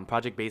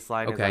 Project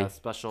Baseline is a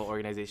special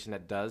organization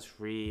that does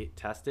free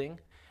testing,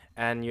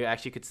 and you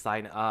actually could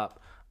sign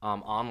up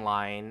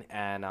online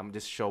and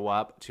just show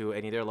up to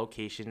any of their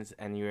locations,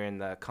 and you're in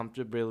the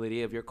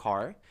comfortability of your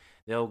car.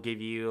 They'll give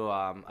you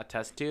a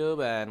test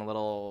tube and a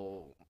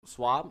little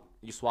swab.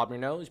 You swab your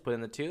nose, put it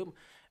in the tube.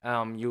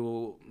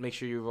 You make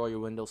sure you roll your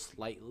window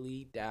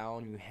slightly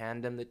down. You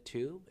hand them the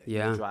tube.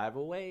 Yeah. You drive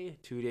away.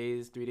 2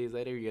 days, 3 days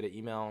later, you get an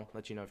email,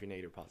 let you know if you're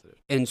negative or positive.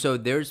 And so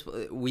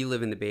we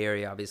live in the Bay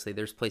Area, obviously.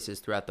 There's places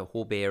throughout the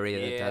whole Bay Area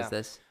that does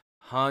this.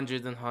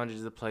 Hundreds and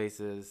hundreds of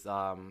places.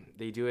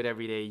 They do it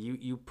every day.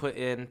 You put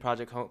in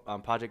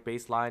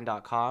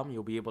projectbaseline.com.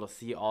 You'll be able to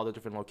see all the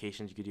different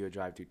locations you could do a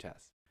drive-through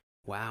test.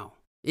 Wow.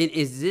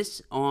 Is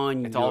this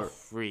on It's all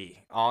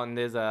free.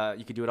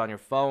 You could do it on your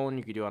phone.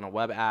 You could do it on a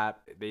web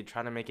app. They're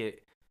trying to make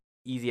it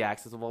easy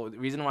accessible. The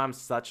reason why I'm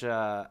such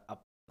I'm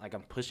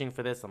pushing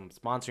for this, I'm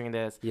sponsoring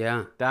this.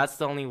 Yeah. That's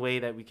the only way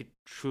that we could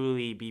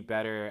truly be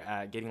better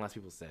at getting less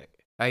people sick.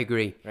 I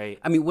agree. Right.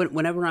 I mean,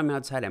 whenever I'm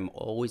outside, I'm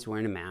always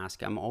wearing a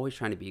mask. I'm always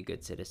trying to be a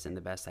good citizen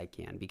the best I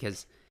can,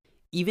 because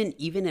even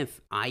if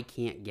I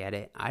can't get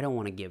it, I don't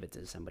want to give it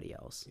to somebody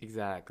else.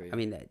 Exactly. I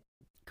mean,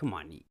 come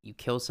on, you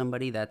kill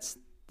somebody,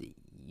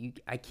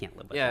 I can't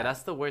live with that. Yeah,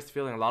 that's the worst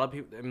feeling. A lot of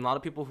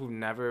people who've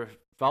never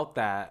felt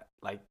that,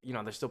 like, you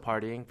know, they're still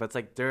partying, but it's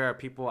like there are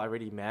people I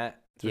already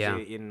met,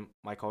 especially in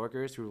my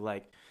coworkers, who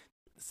like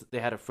they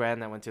had a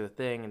friend that went to the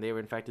thing and they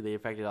were infected. They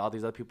infected all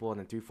these other people, and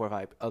then 3, 4,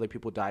 5 other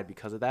people died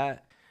because of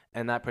that.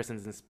 And that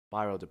person's in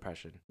spiral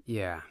depression.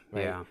 Yeah,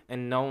 right? Yeah.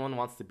 And no one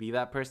wants to be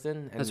that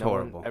person, and that's no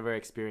horrible. one ever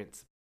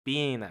experienced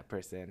being that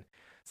person.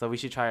 So we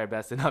should try our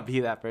best to not be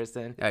that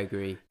person. I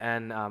agree.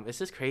 And it's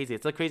just crazy.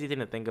 It's a crazy thing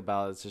to think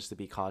about. It's just to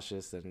be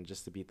cautious and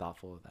just to be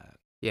thoughtful of that.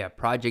 Yeah,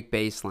 Project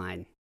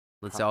Baseline.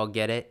 Let's all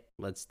get it.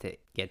 Let's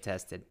get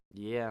tested.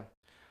 Yeah.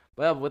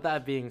 Well, with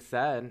that being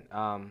said,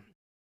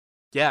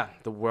 yeah,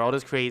 the world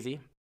is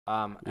crazy.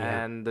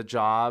 And the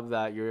job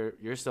that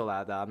you're still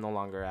at, that I'm no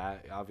longer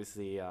at,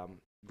 obviously,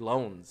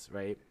 loans,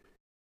 right?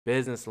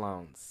 Business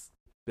loans.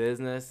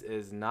 Business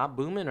is not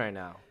booming right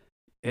now.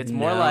 It's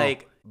more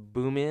like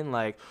booming,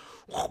 like.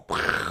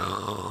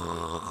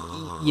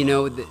 You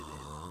know,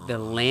 the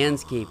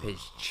landscape has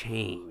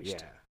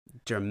changed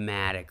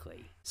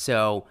dramatically.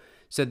 So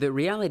the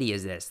reality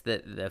is this: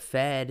 the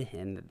Fed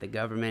and the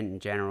government in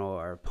general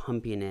are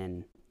pumping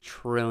in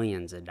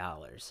trillions of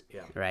dollars,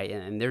 right?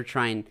 And they're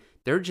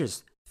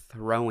just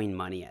throwing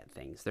money at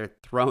things. They're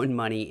throwing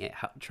money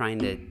at trying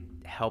to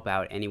help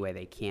out any way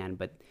they can.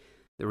 But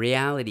the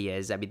reality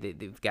is, I mean,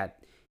 they've got,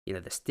 you know,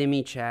 the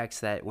stimmy checks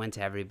that went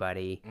to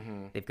everybody.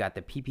 Mm-hmm. They've got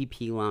the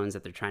PPP loans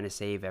that they're trying to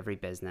save every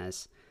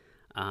business.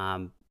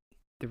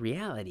 The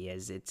reality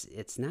is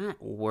it's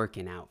not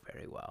working out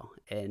very well.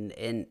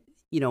 And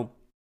you know,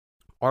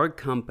 our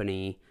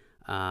company,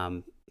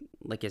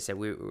 like I said,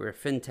 we're a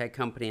fintech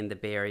company in the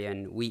Bay Area,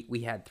 and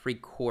we had 3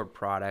 core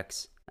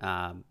products,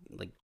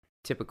 like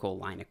typical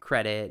line of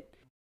credit,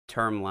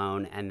 term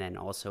loan, and then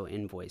also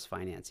invoice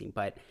financing.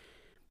 But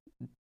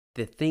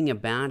the thing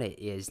about it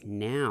is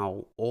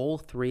now all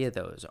 3 of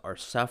those are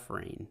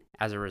suffering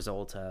as a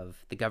result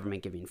of the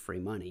government giving free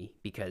money,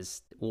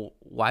 because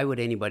why would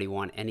anybody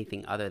want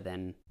anything other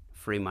than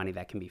free money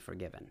that can be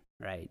forgiven,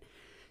 right?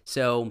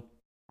 So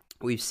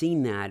we've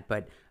seen that,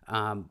 but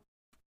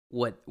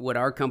what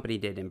our company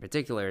did in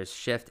particular is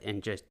shift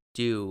and just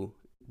do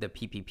the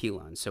PPP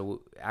loans.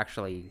 So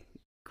actually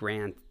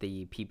grant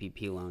the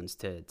PPP loans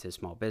to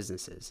small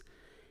businesses.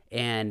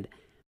 And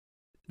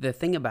the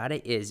thing about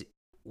it is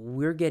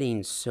we're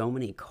getting so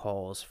many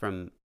calls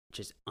from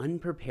just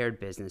unprepared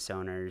business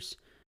owners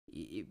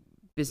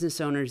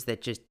that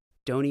just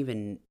don't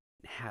even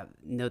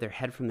know their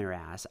head from their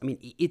ass. I mean,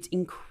 it's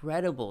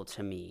incredible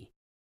to me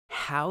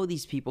how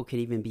these people could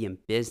even be in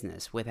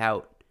business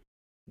without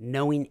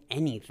knowing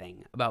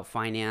anything about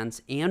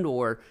finance and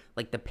or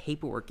like the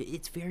paperwork.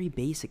 It's very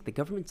basic. The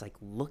government's like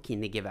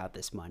looking to give out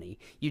this money.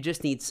 You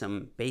just need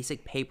some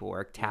basic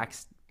paperwork,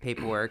 tax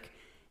paperwork,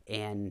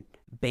 and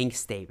bank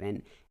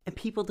statement, and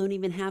people don't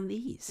even have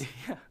these,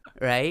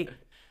 right?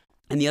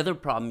 And the other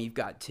problem you've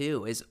got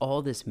too is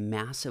all this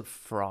massive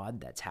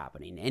fraud that's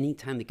happening.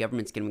 Anytime the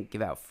government's going to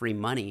give out free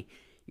money,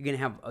 you're going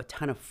to have a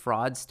ton of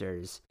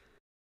fraudsters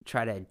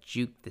try to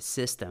juke the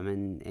system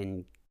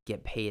and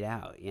get paid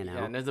out, you know?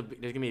 Yeah, and there's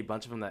gonna be a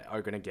bunch of them that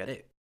are gonna get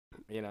it,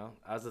 you know?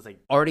 I was just like...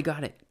 Already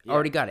got it.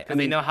 Because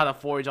they know how to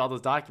forge all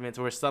those documents,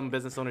 where some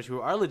business owners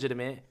who are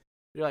legitimate,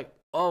 you're like,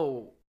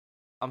 oh,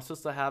 I'm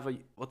supposed to have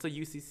what's a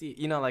UCC?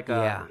 You know, like,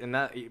 and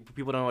that,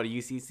 people don't know what a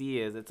UCC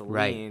is. It's a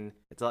lien. Right.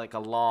 It's like a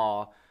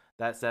law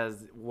that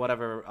says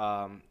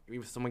whatever,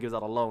 if someone gives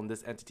out a loan,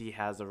 this entity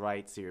has the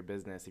rights to your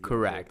business. If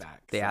Correct. You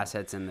back. The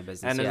assets in the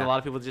business. And there's a lot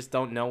of people just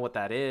don't know what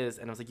that is.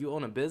 And I was like, you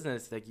own a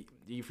business. Like,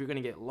 if you're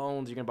going to get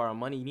loans, you're going to borrow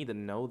money, you need to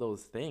know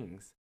those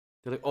things.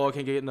 They're like, oh, I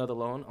can get another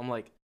loan. I'm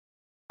like,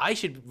 I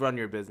should run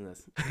your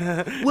business.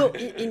 Well,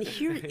 and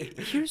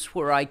here's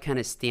where I kind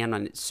of stand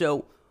on it.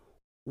 So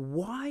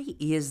why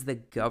is the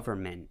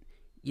government,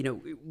 you know,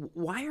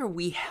 why are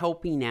we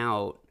helping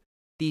out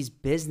these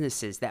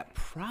businesses that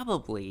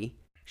probably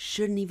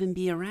shouldn't even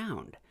be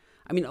around?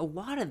 I mean, a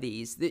lot of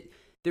these,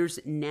 there's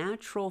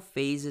natural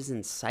phases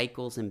and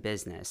cycles in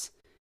business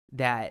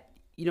that,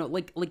 you know,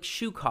 like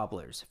shoe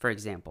cobblers, for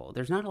example.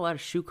 There's not a lot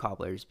of shoe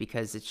cobblers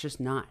because it's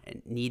just not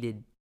a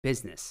needed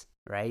business,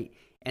 right?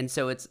 And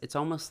so it's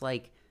almost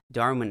like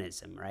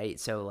Darwinism, right?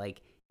 So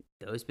like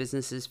those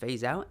businesses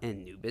phase out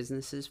and new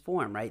businesses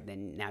form, right?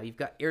 Then now you've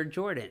got Air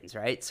Jordans,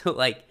 right? So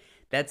like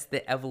that's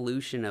the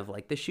evolution of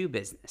like the shoe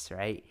business,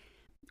 right?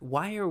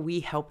 Why are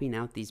we helping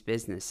out these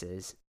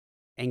businesses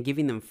and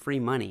giving them free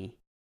money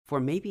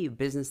for maybe a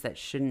business that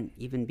shouldn't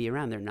even be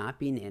around? They're not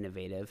being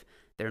innovative.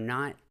 They're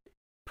not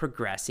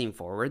progressing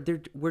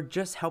forward. We're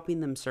just helping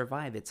them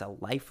survive. It's a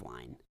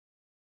lifeline,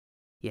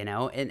 you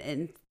know?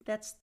 And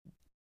that's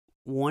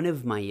one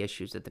of my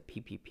issues with the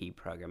PPP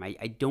program.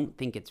 I don't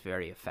think it's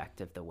very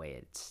effective the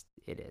way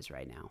it is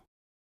right now.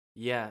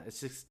 Yeah, it's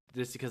just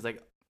because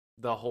like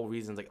the whole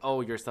reason's like,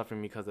 oh, you're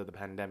suffering because of the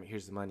pandemic.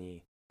 Here's the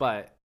money.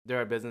 But there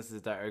are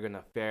businesses that are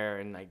gonna fare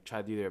and like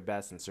try to do their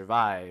best and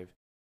survive,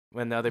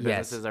 when the other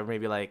businesses are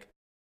maybe like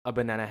a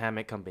banana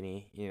hammock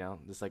company, you know,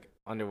 just like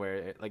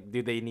underwear. Like,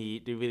 do they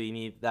really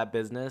need that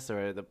business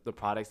or the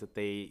products that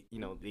they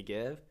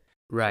give?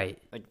 Right.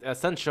 Like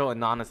essential and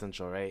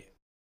non-essential, right?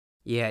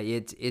 Yeah,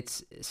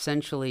 it's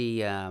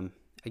essentially, I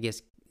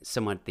guess,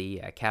 somewhat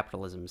the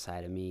capitalism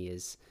side of me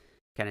is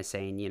kind of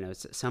saying, you know,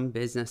 some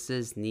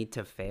businesses need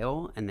to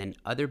fail and then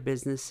other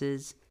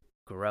businesses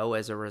grow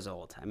as a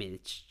result. I mean,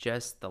 it's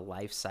just the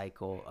life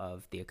cycle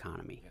of the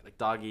economy. Yeah, like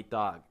dog eat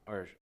dog,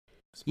 or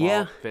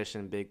small fish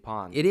in big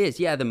pond. It is,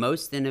 yeah, the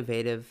most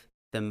innovative,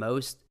 the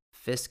most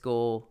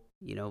fiscal,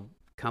 you know,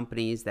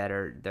 companies that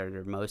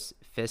are most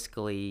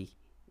fiscally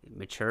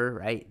mature,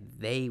 right?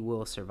 They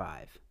will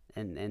survive,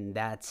 and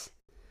that's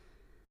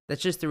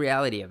just the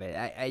reality of it.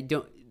 I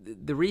don't.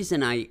 The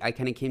reason I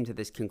kind of came to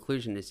this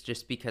conclusion is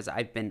just because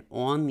I've been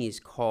on these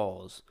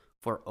calls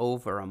for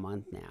over a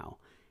month now,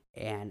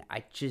 and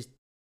a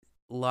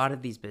lot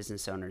of these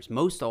business owners,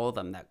 most all of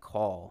them that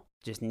call,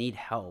 just need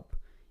help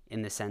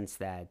in the sense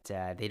that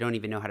they don't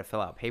even know how to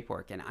fill out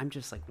paperwork, and I'm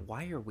just like,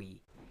 why are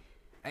we?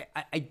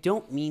 I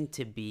don't mean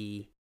to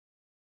be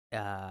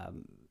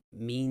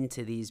mean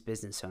to these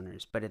business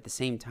owners, but at the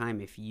same time,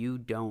 if you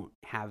don't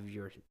have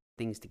your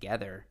things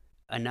together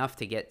enough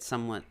to get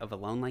somewhat of a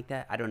loan like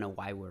that, I don't know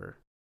why we're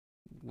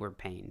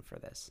paying for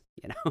this,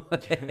 you know?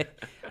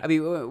 I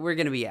mean, we're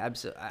going to be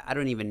I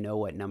don't even know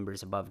what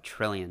numbers above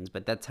trillions,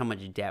 but that's how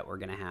much debt we're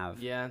going to have.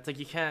 Yeah, it's like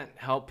you can't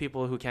help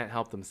people who can't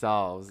help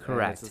themselves.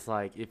 Correct. And it's just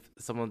like if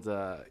someone's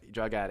a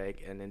drug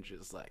addict and then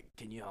just like,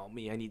 can you help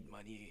me? I need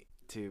money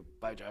to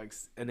buy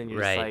drugs. And then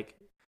you're just like,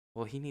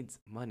 well, he needs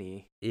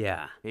money.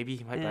 Yeah. Maybe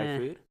he might buy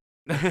food.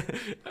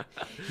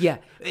 Yeah,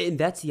 and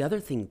that's the other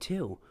thing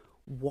too.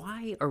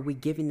 Why are we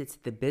giving it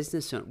to the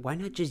business owner? Why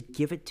not just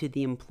give it to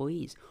the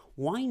employees?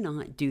 Why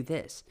not do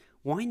this?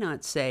 Why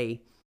not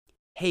say,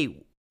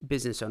 hey,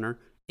 business owner,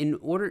 in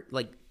order,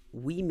 like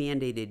we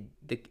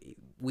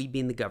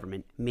being the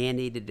government,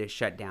 mandated a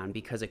shutdown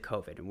because of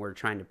COVID, and we're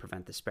trying to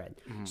prevent the spread.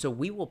 Mm-hmm. So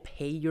we will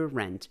pay your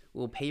rent,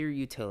 we'll pay your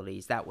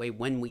utilities. That way,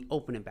 when we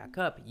open it back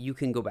up, you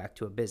can go back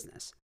to a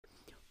business.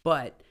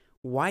 But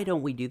why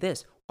don't we do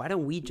this? Why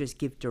don't we just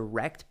give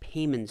direct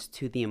payments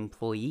to the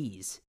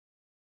employees?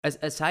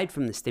 Aside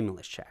from the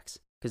stimulus checks,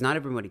 because not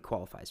everybody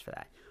qualifies for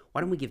that. Why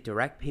don't we give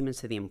direct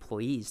payments to the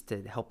employees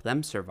to help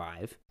them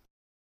survive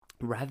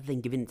rather than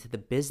giving it to the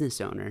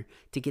business owner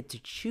to get to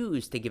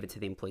choose to give it to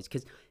the employees?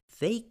 Because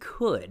they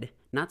could,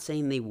 not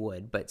saying they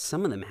would, but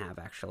some of them have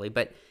actually,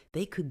 but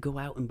they could go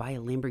out and buy a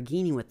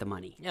Lamborghini with the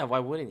money. Yeah, why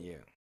wouldn't you?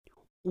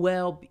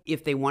 Well,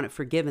 if they want it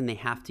forgiven, they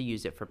have to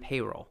use it for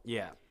payroll.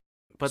 Yeah.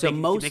 But so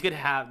they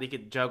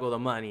could juggle the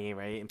money,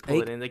 right, and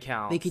pull it in the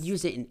accounts. They could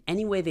use it in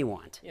any way they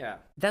want. Yeah.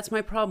 That's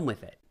my problem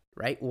with it,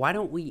 right? Why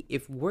don't we,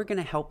 if we're going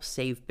to help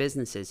save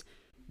businesses,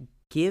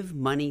 give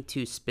money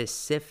to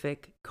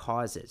specific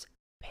causes,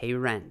 pay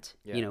rent,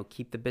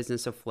 keep the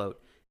business afloat,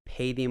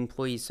 pay the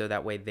employees so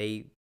that way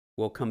they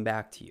will come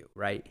back to you,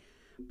 right?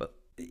 But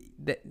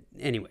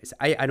anyways,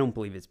 I don't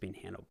believe it's being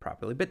handled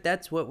properly, but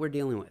that's what we're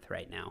dealing with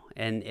right now.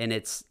 And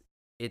it's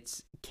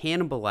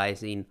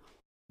cannibalizing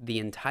the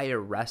entire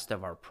rest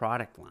of our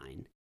product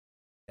line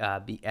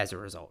as a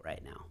result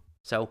right now.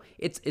 So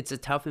it's a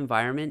tough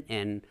environment,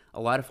 and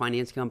a lot of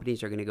finance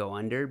companies are going to go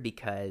under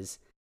because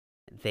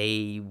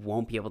they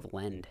won't be able to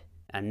lend.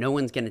 No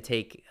one's going to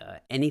take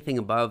anything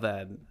above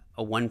a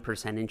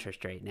 1%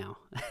 interest rate now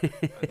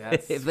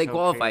if they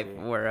qualify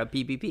for a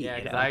PPP. Yeah,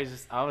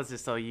 because I was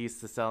just so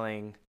used to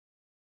selling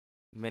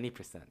many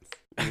percents.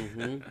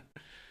 Mm-hmm.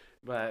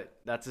 But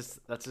that's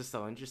just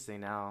so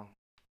interesting now.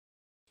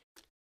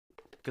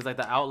 Because like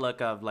the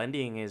outlook of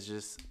lending is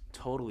just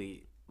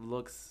totally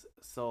looks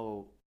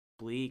so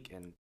bleak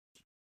and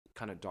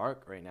kind of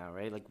dark right now,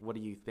 right? Like, what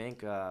do you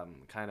think?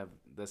 Kind of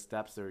the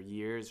steps or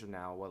years from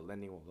now, what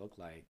lending will look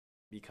like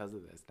because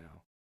of this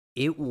now?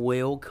 It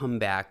will come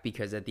back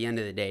because at the end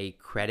of the day,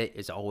 credit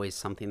is always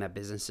something that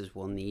businesses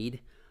will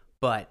need.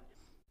 But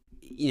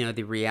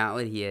the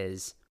reality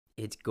is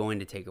it's going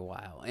to take a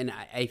while, and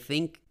I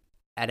think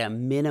at a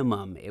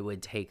minimum it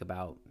would take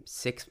about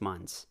 6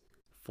 months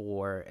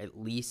for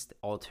at least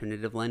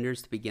alternative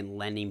lenders to begin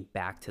lending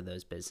back to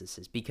those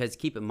businesses. Because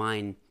keep in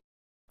mind,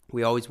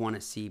 we always want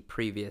to see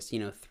previous,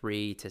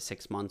 3 to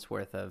 6 months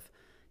worth of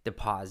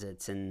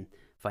deposits and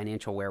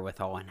financial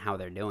wherewithal and how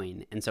they're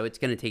doing. And so it's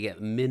going to take a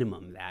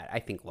minimum that, I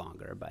think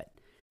longer, but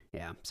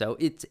yeah. So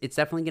it's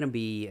definitely going to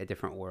be a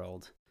different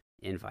world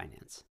in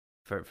finance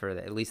for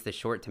at least the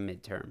short to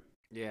midterm.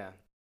 Yeah.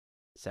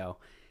 So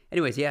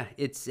anyways, yeah,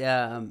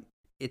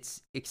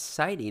 it's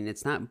exciting.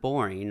 It's not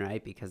boring,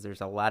 right? Because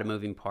there's a lot of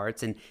moving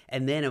parts. And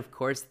then, of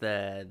course,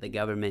 the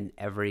government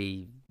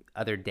every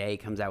other day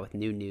comes out with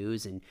new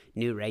news and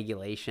new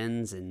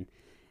regulations. And,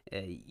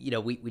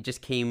 we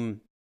just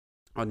came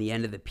on the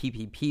end of the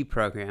PPP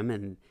program,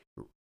 and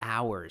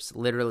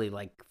literally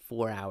like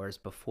 4 hours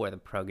before the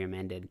program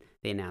ended,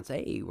 they announced,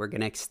 hey, we're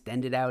going to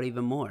extend it out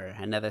even more,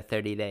 another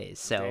 30 days.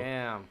 So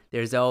damn.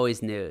 There's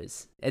always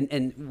news.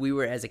 And we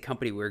were, as a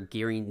company, we were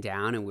gearing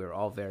down, and we were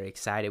all very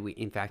excited.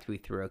 In fact, we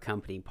threw a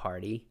company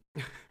party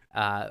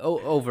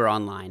over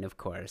online, of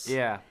course.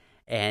 Yeah.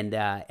 And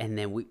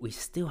then we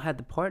still had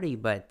the party,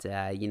 but,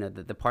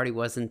 the party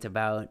wasn't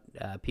about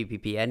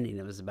PPP ending.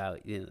 It was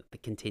about, the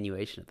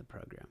continuation of the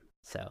program.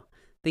 So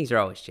things are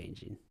always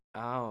changing.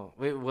 Oh,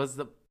 wait, was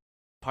the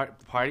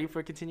party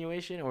for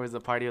continuation, or was the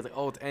party like,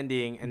 oh, it's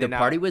ending, and the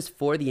party was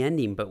for the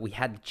ending, but we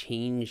had to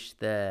change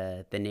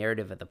the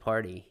narrative of the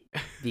party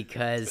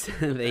because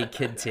they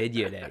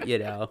continued it,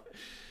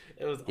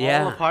 It was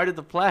all a part of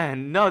the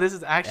plan. No, this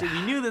is actually,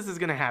 we knew this was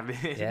gonna happen.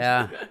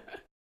 Yeah,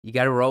 you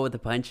got to roll with the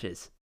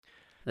punches.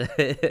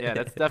 Yeah,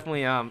 that's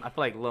definitely I feel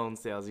like loan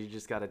sales, you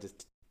just gotta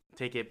just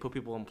put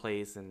people in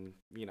place, and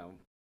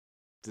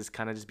just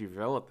kind of just be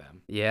real with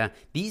them. Yeah,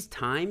 these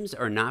times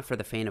are not for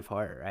the faint of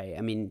heart, right?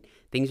 I mean,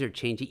 things are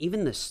changing.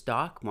 Even the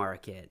stock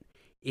market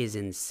is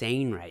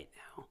insane right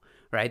now,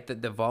 right?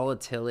 The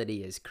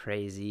volatility is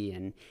crazy,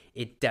 and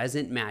it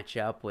doesn't match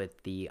up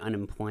with the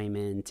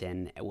unemployment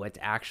and what's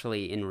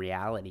actually in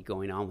reality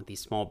going on with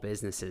these small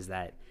businesses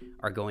that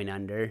are going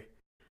under.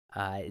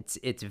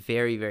 It's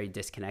very, very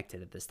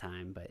disconnected at this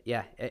time. But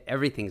yeah,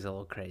 everything's a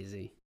little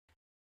crazy.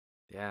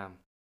 Yeah.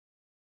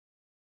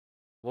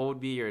 What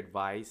would be your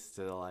advice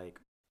to, like,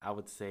 I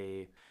would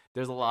say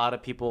there's a lot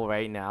of people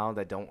right now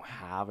that don't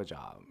have a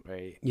job,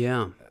 right?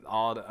 Yeah.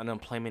 All the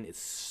unemployment is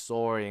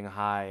soaring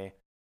high.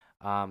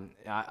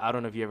 I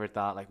don't know if you ever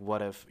thought, like,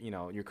 what if,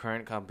 your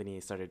current company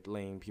started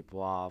laying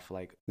people off?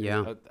 Like,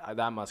 Yeah.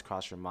 that must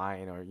cross your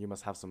mind, or you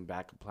must have some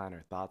backup plan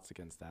or thoughts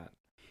against that.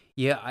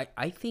 Yeah,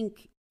 I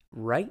think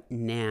right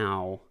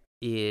now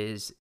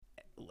is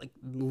like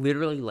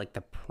literally like the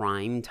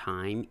prime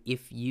time.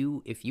 If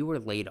you were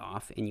laid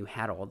off and you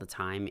had all the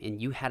time and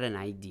you had an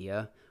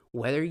idea,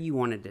 whether you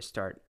wanted to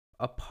start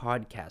a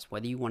podcast,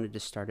 whether you wanted to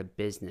start a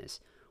business,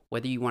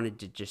 whether you wanted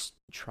to just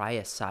try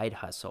a side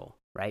hustle,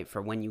 right?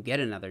 For when you get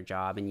another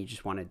job and you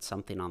just wanted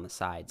something on the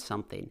side,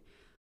 something.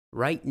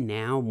 Right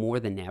now, more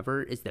than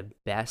ever, is the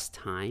best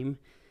time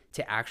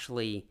to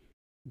actually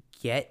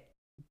get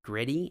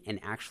gritty and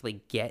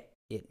actually get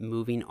it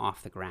moving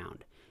off the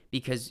ground.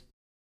 Because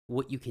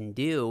what you can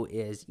do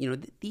is,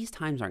 these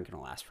times aren't going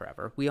to last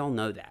forever. We all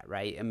know that,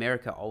 right?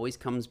 America always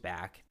comes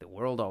back. The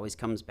world always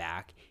comes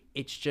back.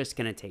 It's just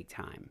going to take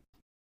time.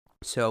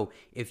 So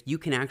if you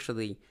can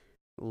actually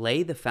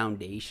lay the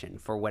foundation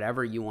for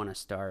whatever you want to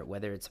start,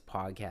 whether it's a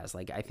podcast,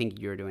 like I think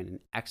you're doing an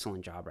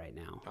excellent job right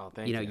now. Oh,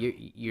 thank you.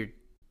 You're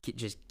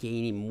just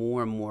gaining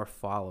more and more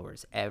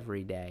followers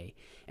every day.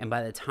 And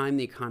by the time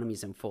the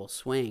economy's in full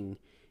swing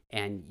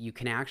and you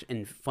can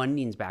and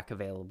funding's back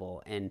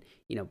available, and,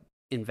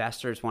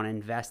 investors want to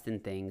invest in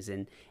things,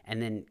 and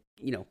then,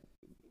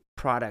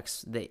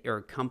 products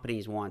or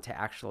companies want to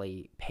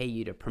actually pay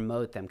you to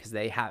promote them because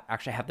they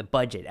actually have the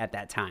budget at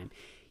that time,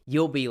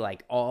 you'll be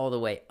like all the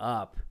way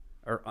up,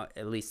 or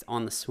at least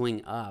on the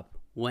swing up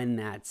when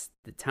that's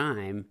the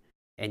time,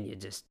 and you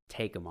just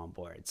take them on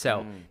board.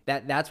 So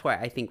that's why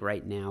I think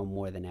right now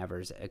more than ever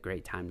is a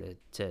great time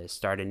to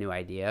start a new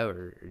idea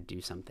or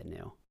do something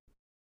new.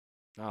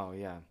 Oh,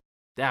 yeah.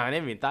 Damn, I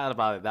didn't even thought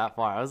about it that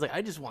far. I was like,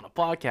 I just want a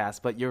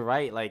podcast. But you're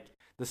right. Like,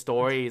 the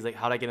stories, like,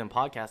 how'd I get in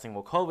podcasting?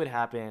 Well, COVID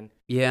happened.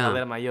 Yeah. I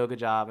left my yoga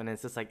job. And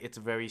it's just like, it's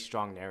a very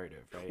strong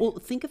narrative, right? Well,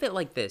 think of it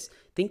like this.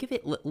 Think of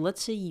it,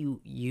 let's say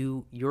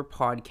your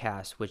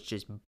podcast was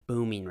just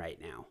booming right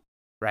now,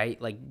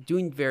 right? Like,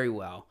 doing very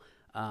well.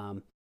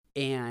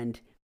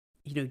 And,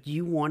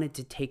 you wanted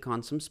to take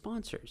on some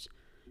sponsors.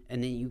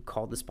 And then you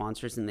called the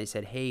sponsors and they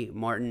said, hey,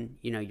 Martin,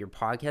 your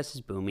podcast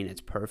is booming. It's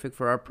perfect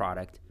for our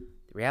product.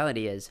 The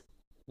reality is,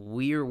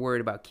 we're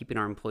worried about keeping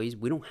our employees.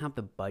 We don't have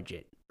the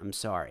budget. I'm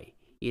sorry.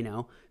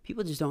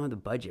 People just don't have the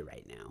budget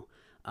right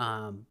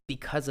now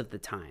because of the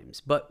times.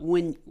 But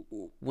when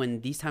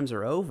these times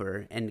are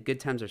over and the good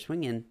times are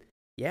swinging,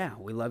 yeah,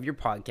 we love your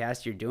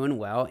podcast. You're doing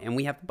well, and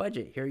we have the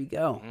budget. Here you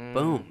go.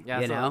 Boom.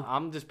 Yeah,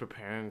 I'm just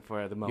preparing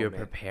for the moment. You're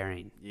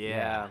preparing.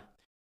 Yeah.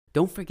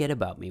 Don't forget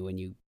about me when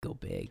you go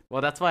big.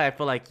 Well, that's why I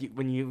feel like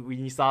when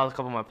you saw a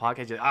couple of my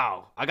podcasts, you're like,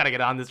 oh, I got to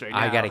get on this right now.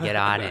 I got to get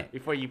on it.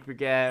 Before you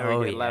forget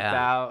or get left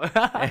out.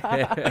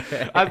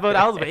 But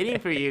I was waiting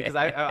for you because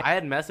I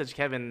had messaged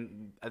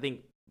Kevin, I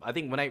think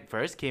when I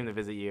first came to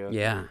visit you.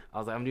 Yeah. I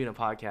was like, I'm doing a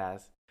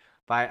podcast.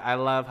 But I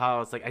love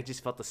how it's like, I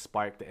just felt the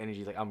spark, the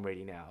energy, like, I'm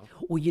ready now.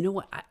 Well, you know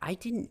what? I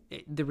didn't,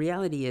 the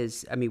reality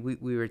is, I mean,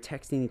 we were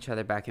texting each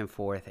other back and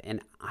forth, and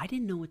I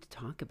didn't know what to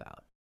talk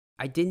about.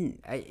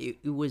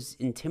 It was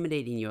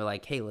intimidating. You were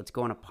like, hey, let's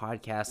go on a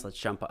podcast.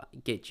 Let's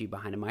get you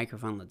behind a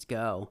microphone. Let's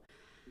go.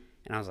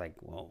 And I was like,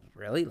 well,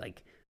 really?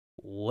 Like,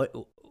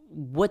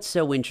 what's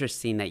so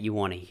interesting that you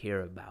want to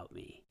hear about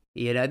me?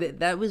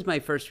 That was my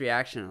first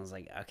reaction. I was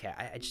like, okay,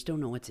 I just don't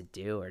know what to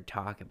do or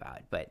talk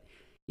about. But,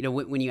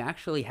 when you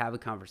actually have a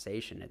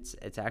conversation,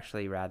 it's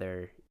actually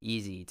rather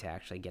easy to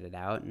actually get it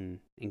out and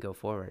go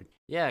forward.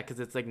 Yeah, because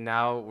it's like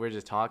now we're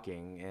just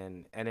talking,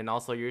 and then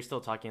also you're still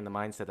talking in the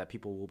mindset that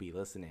people will be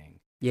listening.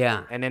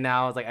 Yeah. And then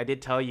now it's like, I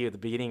did tell you at the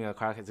beginning of the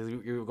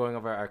podcast, you were going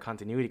over our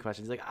continuity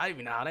questions. Like, I don't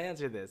even know how to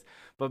answer this.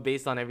 But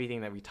based on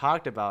everything that we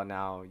talked about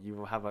now, you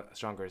will have a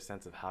stronger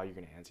sense of how you're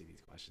going to answer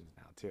these questions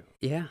now too.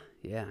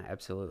 Yeah,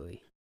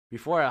 absolutely.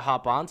 Before I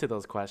hop on to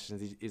those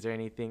questions, is there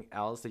anything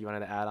else that you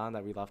wanted to add on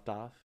that we left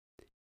off?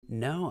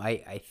 No,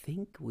 I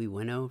think we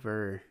went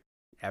over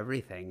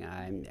everything.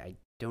 I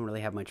don't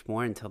really have much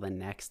more until the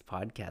next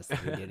podcast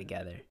that we do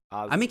together.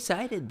 Awesome. I'm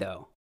excited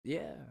though.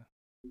 Yeah.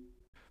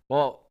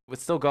 Well,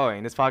 it's still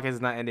going. This podcast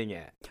is not ending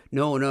yet.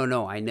 No.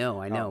 I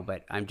know.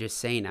 But I'm just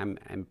saying,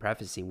 I'm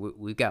prefacing.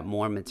 We've got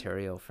more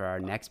material for our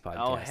next podcast.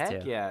 Oh,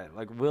 heck too. Yeah.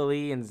 Like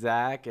Willie and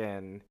Zach,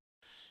 and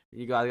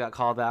you guys got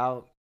called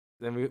out.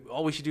 Then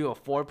we should do a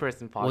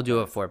 4-person podcast. We'll do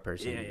a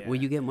 4-person. Yeah. Will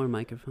you get more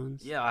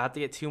microphones? Yeah, I'll have to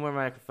get 2 more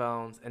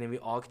microphones, and then we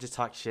all could just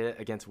talk shit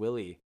against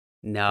Willie.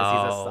 Because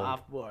he's a No.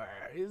 sophomore.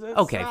 He's a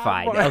Okay,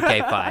 fine. sophomore. Okay,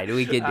 fine.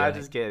 We can do I'm it.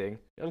 just kidding.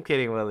 I'm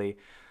kidding, Willie.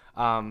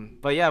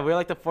 But yeah, we're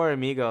like the four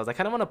amigos. I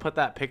kind of want to put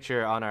that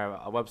picture on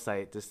our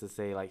website just to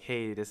say like,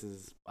 hey, this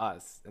is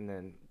us, and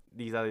then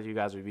these other two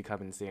guys will be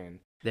coming soon.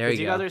 There Because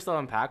you you guys go. are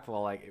so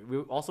impactful. Like we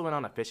also went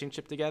on a fishing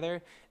trip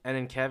together, and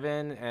then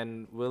Kevin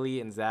and Willie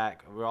and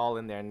Zach, we're all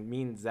in there, and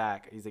me and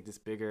Zach, he's like this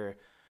bigger,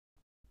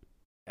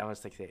 I want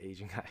to like say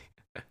Asian guy.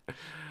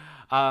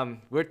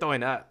 We're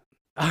throwing up.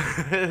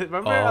 Remember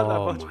on that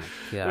Oh boat? my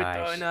We're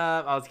throwing gosh.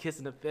 up. I was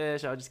kissing the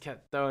fish. I just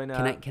kept throwing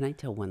up. Can I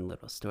tell one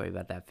little story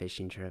about that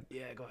fishing trip?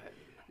 Yeah, go ahead.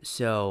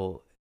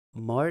 So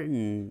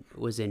Martin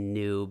was a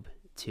noob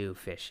to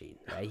fishing.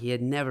 Right? He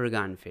had never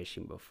gone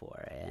fishing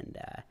before, and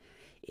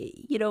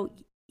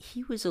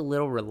he was a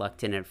little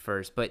reluctant at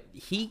first, but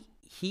he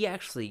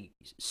actually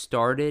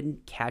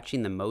started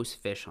catching the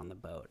most fish on the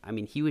boat. I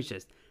mean, he was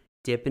just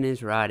dipping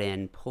his rod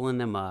in, pulling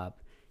them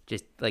up,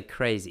 just like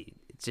crazy,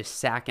 just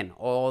sacking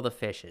all the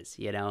fishes.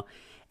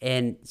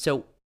 And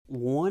so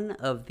one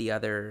of the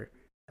other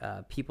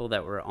people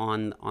that were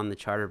on the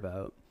charter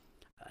boat,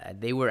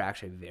 they were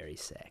actually very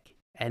sick,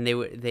 and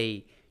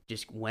they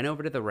just went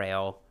over to the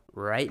rail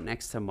right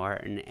next to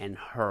Martin and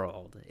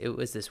hurled. It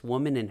was this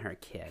woman and her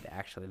kid,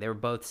 actually. They were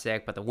both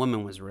sick, but the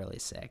woman was really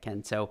sick.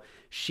 And so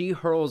she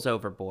hurls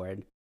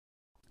overboard,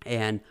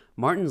 and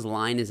Martin's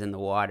line is in the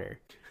water.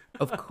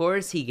 Of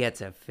course, he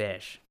gets a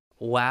fish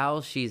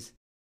while she's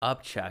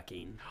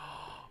upchucking.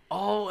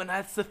 Oh, and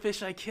that's the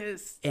fish I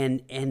kissed.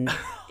 And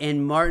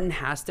Martin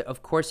has to,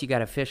 of course, you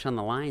got a fish on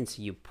the line,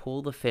 so you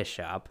pull the fish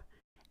up,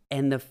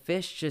 and the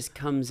fish just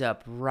comes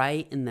up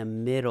right in the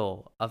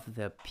middle of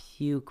the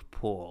puke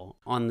pool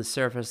on the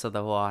surface of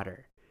the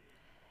water.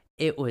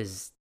 It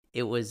was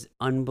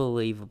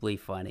unbelievably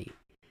funny.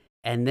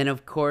 And then,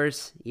 of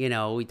course,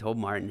 we told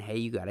Martin, hey,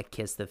 you got to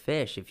kiss the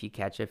fish. If you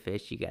catch a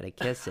fish, you got to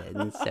kiss it.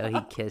 And so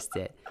he kissed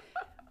it.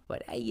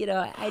 But,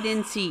 I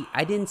didn't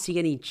see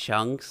any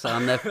chunks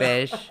on the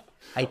fish.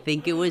 I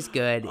think it was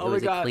good. Oh it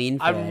was my God. a clean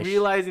fish. I'm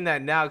realizing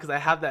that now because I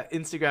have that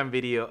Instagram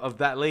video of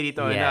that lady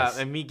throwing Yes.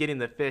 up and me getting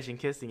the fish and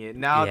kissing it.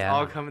 Now it's Yeah.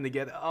 all coming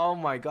together. Oh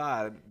my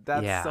God.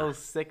 That's Yeah. so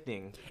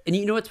sickening. And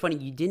you know what's funny?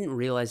 You didn't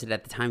realize it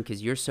at the time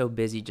because you're so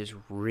busy just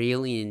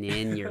reeling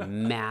in your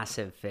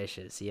massive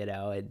fishes,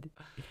 and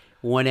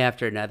one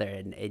after another.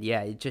 And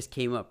yeah, it just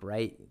came up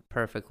right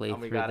perfectly Oh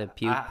my through God. the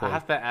puke I pool.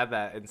 have to add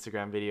that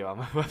Instagram video on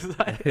my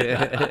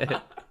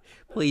website.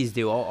 Please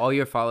do. All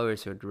your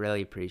followers would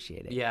really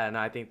appreciate it. Yeah, no,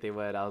 I think they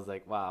would. I was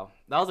like, wow.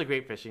 That was a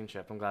great fishing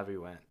trip. I'm glad we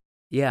went.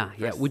 Yeah.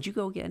 First- Would you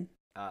go again?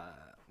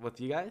 With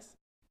you guys?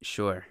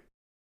 Sure.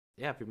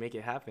 Yeah, if we make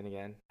it happen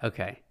again,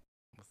 Okay.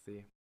 we'll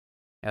see.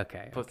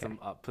 Okay. Put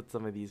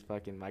some of these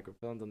fucking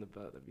microphones on the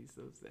boat. That'd be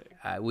so sick.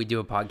 We do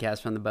a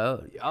podcast from the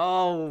boat.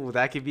 Oh,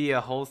 that could be a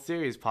whole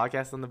series,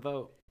 podcast on the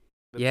boat.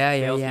 With Yeah.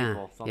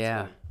 salespeople. Sounds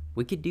Yeah. fun.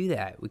 We could do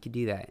that.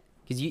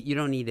 Because you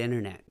don't need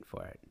internet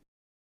for it.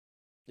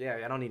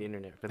 Yeah, I don't need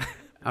internet for that.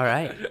 All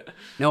right.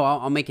 No,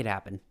 I'll make it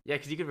happen. Yeah,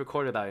 because you could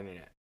record without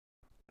internet.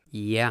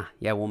 Yeah,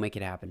 we'll make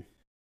it happen.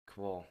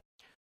 Cool.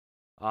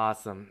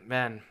 Awesome.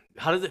 Man,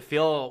 how does it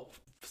feel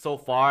so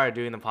far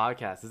doing the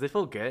podcast? Does it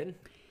feel good?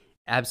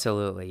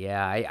 Absolutely,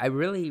 yeah. I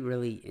really,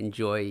 really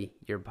enjoy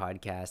your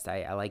podcast.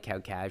 I like how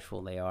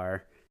casual they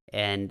are,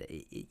 and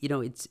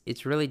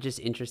it's really just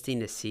interesting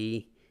to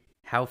see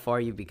how far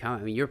you've become.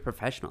 I mean, you're a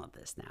professional at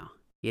this now.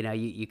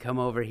 You come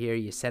over here,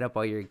 you set up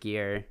all your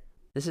gear.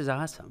 This is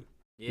awesome.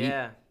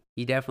 Yeah.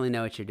 You definitely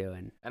know what you're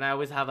doing. And I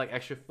always have like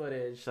extra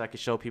footage so I could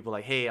show people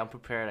like, hey, I'm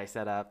prepared. I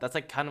set up. That's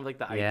like kind of like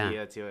the Yeah.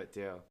 idea to it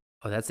too.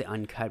 Oh, that's the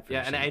uncut version.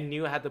 Yeah, and I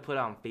knew I had to put it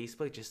on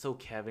Facebook just so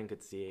Kevin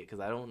could see it because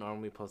I don't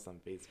normally post on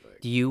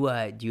Facebook. Do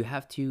you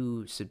have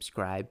to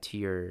subscribe to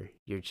your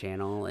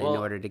channel in Well-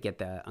 order to get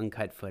the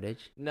uncut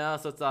footage? No,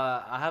 so it's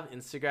I have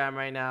Instagram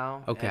right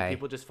now. Okay. And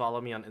people just follow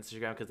me on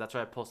Instagram because that's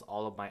where I post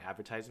all of my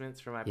advertisements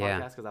for my Yeah.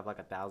 podcast because I have like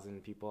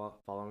 1,000 people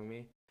following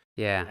me.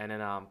 Yeah. And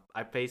then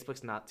I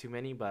Facebook's not too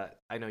many, but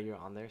I know you're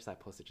on there, so I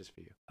post it just for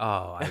you.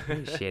 Oh, I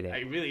appreciate I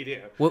it. really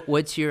do.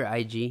 What's your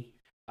IG?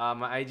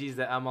 My IG is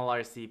the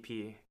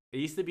MLRCP. It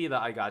used to be the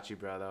I Got You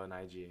Bro though in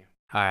IG.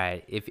 All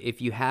right.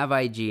 If you have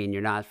IG and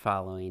you're not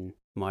following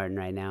Martin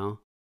right now,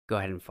 go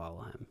ahead and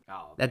follow him.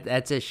 Oh,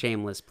 That's a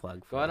shameless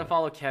plug. go ahead and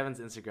follow Kevin's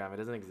Instagram. It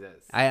doesn't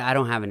exist. I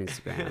don't have an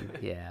Instagram.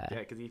 Yeah. Yeah,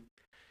 because he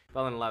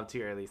fell in love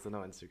too early, so no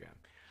Instagram.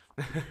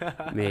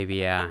 Maybe.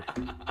 Yeah.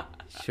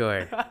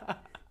 Sure.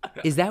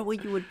 Is that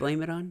what you would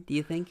blame it on? Do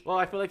you think? Well,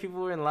 I feel like people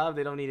who are in love,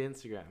 they don't need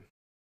Instagram.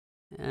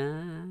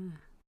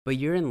 But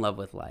you're in love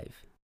with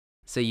life,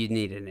 so you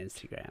need an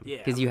Instagram. Yeah.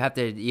 Because you have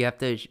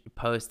to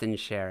post and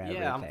share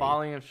everything. Yeah, I'm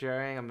following, I'm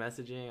sharing, I'm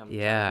messaging, I'm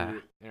Yeah. trying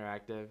to be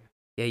interactive.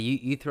 Yeah,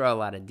 you throw a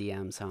lot of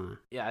DMs, huh?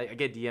 Yeah, I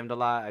get DM'd a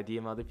lot. I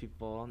DM other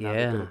people. Now Yeah.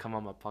 they're gonna come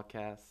on my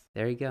podcast.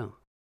 There you go.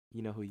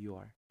 You know who you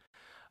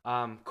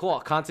are. Cool.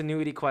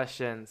 Continuity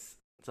questions.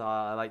 So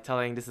I like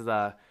telling this is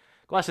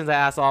questions I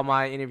ask all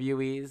my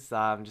interviewees,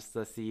 just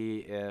to see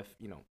if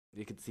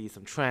you could see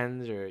some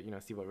trends or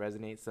see what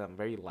resonates. Some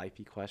very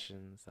lifey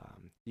questions.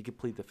 You could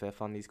plead the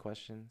fifth on these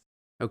questions.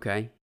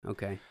 Okay.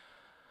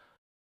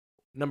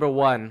 Number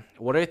 1,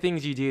 what are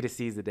things you do to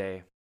seize the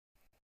day?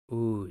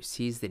 Ooh,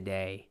 seize the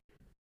day.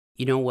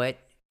 You know what?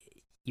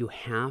 You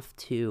have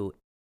to,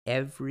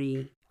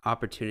 every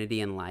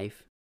opportunity in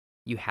life,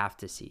 you have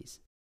to seize.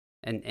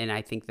 And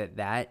I think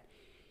that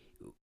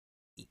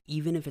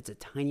even if it's a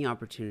tiny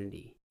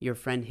opportunity, your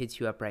friend hits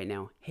you up right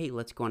now, hey,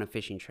 let's go on a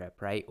fishing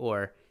trip, right?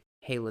 Or,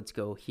 hey, let's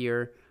go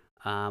here,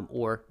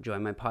 or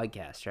join my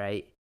podcast,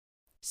 right?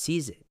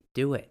 Seize it,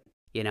 do it,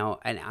 and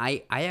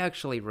I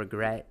actually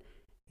regret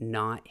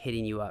not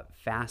hitting you up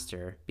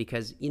faster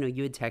because, you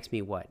had texted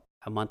me, what,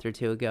 a month or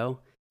two ago?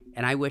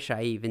 And I wish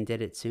I even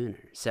did it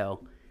sooner.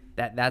 So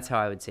that's how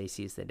I would say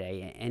seize the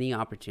day. Any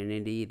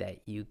opportunity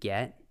that you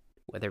get,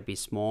 whether it be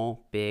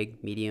small,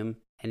 big, medium,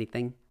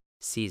 anything,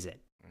 seize it.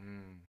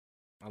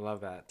 I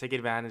love that. Take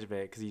advantage of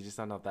it because you just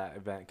don't know if that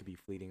event could be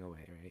fleeting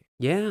away, right?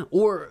 Yeah,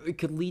 or it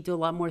could lead to a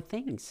lot more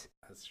things.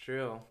 That's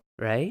true.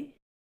 Right?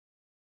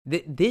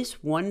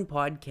 This one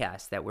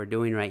podcast that we're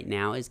doing right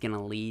now is going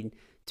to lead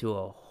to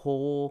a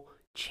whole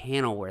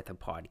channel worth of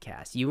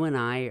podcasts. You and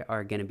I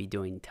are going to be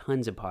doing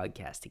tons of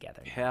podcasts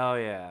together. Hell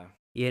yeah.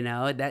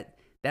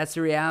 That's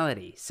the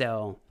reality.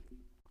 So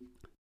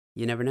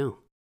you never know.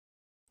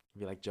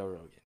 Be like Joe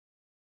Rogan.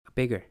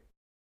 Bigger.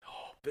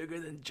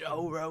 Bigger than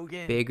Joe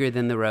Rogan. Bigger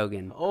than the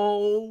Rogan.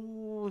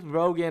 Oh,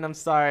 Rogan. I'm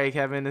sorry,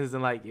 Kevin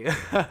doesn't like you.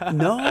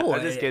 No,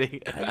 I'm just kidding.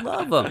 I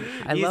love him.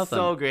 He's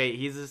so great.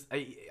 He's just.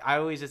 I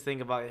always just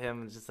think about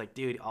him. Just like,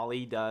 dude, all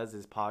he does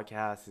is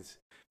podcasts, his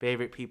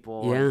favorite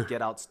people, and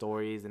get out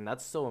stories, and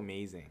that's so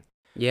amazing.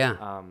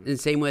 Yeah. And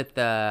same with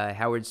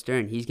Howard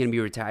Stern. He's gonna be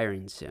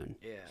retiring soon.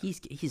 Yeah.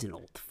 He's an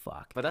old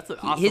fuck. But that's an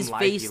awesome his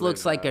life face he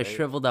looks lives like now, a right?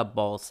 shriveled up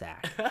ball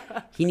sack.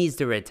 He needs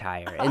to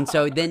retire. And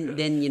so then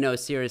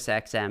Sirius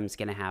XM's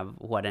gonna have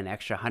an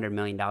extra $100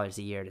 million a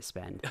year to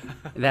spend.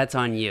 That's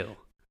on you.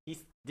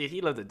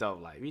 He lived a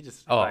dope life. He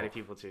just invited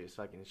people to his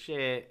fucking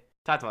shit.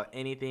 Talked about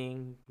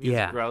anything. He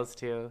was gross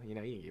too. You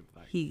didn't give a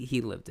fuck.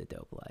 He lived a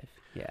dope life.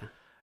 Yeah.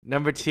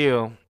 Number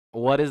 2,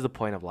 what is the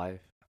point of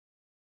life?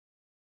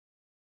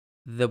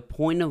 The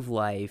point of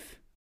life,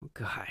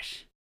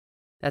 gosh,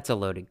 that's a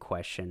loaded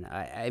question.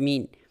 I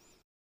mean,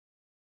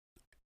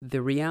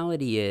 the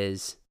reality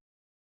is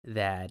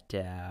that,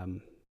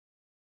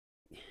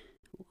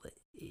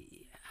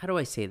 how do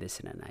I say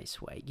this in a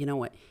nice way? You know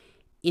what?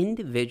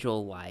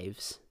 Individual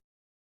lives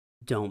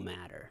don't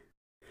matter.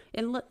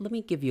 And let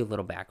me give you a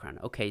little background.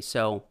 Okay,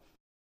 so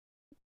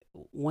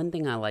one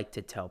thing I like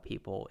to tell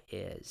people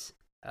is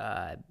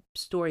a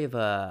story of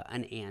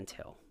an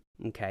anthill,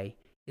 okay?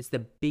 It's the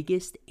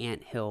biggest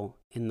anthill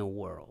in the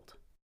world,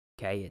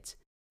 okay? It's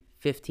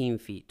 15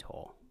 feet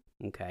tall,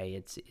 okay?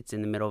 It's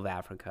in the middle of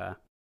Africa.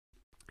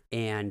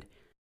 And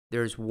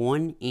there's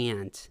one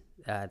ant,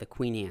 the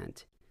queen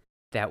ant,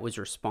 that was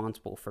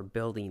responsible for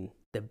building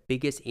the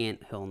biggest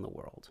anthill in the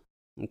world,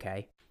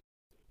 okay?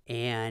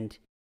 And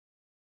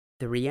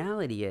the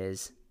reality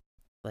is,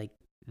 like,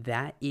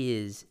 that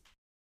is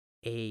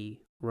a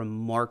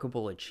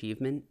remarkable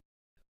achievement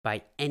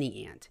by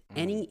any ant.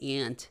 Any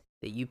ant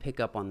that you pick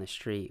up on the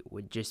street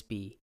would just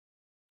be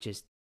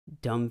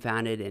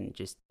dumbfounded and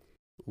just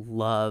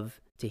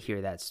love to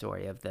hear that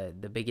story of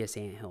the biggest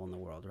anthill in the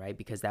world, right?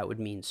 Because that would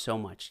mean so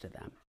much to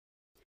them.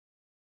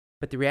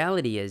 But the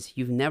reality is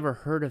you've never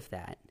heard of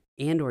that,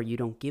 and or you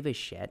don't give a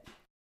shit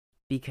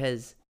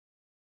because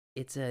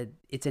it's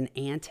an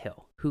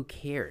anthill. Who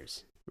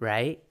cares,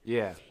 right?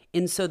 Yeah.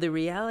 And so the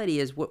reality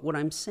is what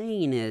I'm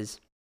saying is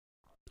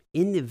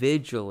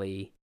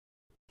individually,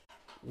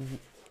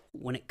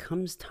 when it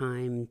comes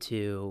time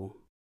to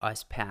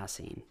us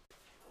passing,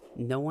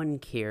 no one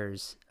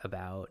cares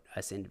about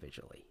us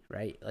individually,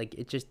 right? Like,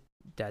 it just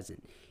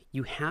doesn't.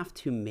 You have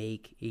to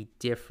make a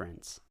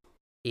difference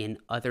in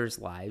others'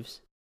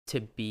 lives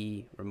to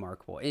be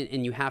remarkable.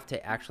 And you have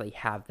to actually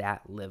have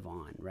that live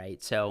on,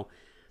 right? So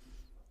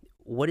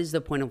what is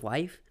the point of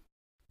life?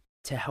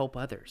 To help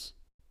others,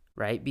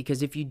 right?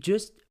 Because if you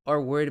just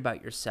are worried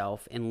about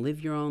yourself and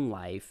live your own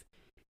life,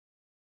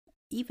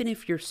 even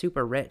if you're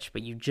super rich,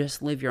 but you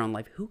just live your own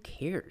life, who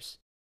cares?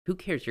 Who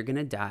cares? You're going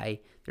to die.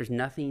 There's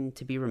nothing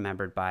to be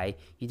remembered by.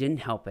 You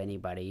didn't help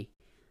anybody.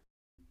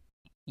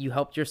 You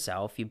helped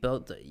yourself. You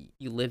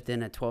lived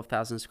in a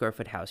 12,000 square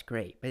foot house.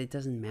 Great. But it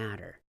doesn't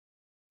matter.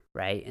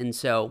 Right? And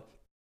so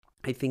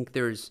I think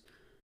there's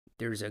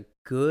a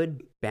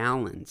good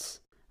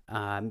balance.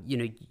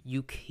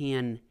 You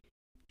can,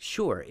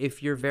 sure,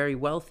 if you're very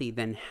wealthy,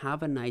 then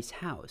have a nice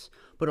house,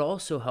 but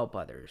also help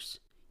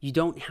others. You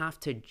don't have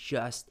to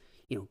just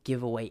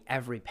give away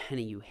every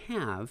penny you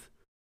have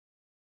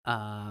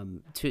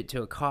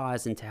to a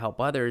cause and to help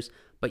others,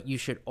 but you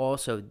should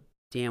also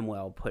damn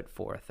well put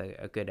forth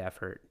a good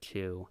effort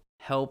to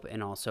help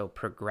and also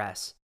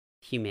progress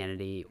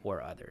humanity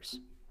or others.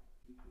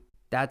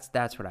 That's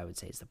what I would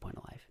say is the point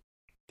of life.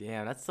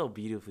 Damn, that's so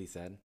beautifully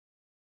said.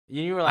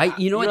 You were like, I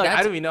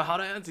don't even know how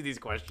to answer these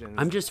questions.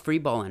 I'm just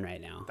freeballing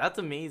right now. That's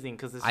amazing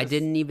because I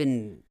didn't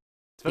even.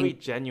 It's very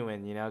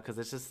genuine, because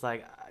it's just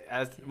like,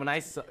 when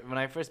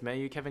I first met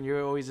you, Kevin,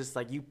 you're always just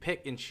like, you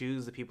pick and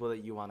choose the people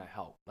that you want to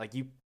help. Like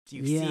you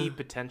see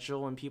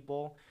potential in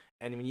people,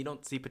 And when you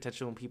don't see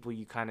potential in people,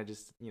 you kind of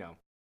just,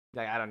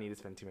 like, I don't need to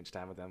spend too much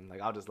time with them. Like,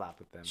 I'll just laugh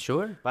with them.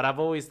 Sure. But I've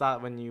always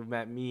thought when you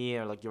met me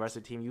or like your rest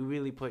of the team, you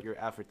really put your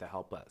effort to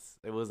help us.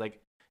 It was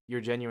like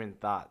your genuine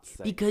thoughts.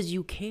 Like, Because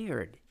you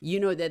cared.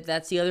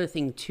 That's the other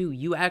thing too.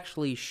 You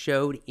actually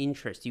showed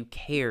interest. You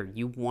cared.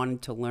 You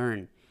wanted to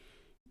learn.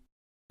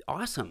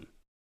 Awesome.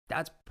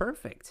 That's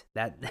perfect.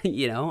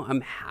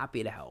 I'm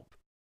happy to help.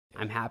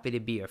 I'm happy to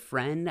be a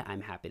friend.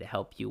 I'm happy to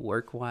help you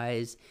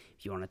work-wise.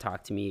 If you want to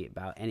talk to me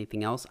about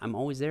anything else, I'm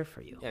always there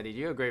for you. Yeah, dude,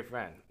 you're a great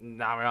friend.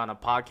 Now we're on a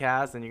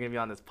podcast, and you're going to be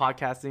on this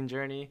podcasting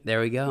journey. There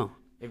we go.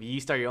 If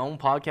you start your own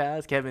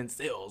podcast, Kevin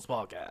Sales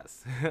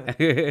Podcast.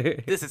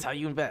 This is how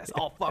you invest.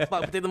 Oh, fuck,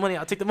 take the money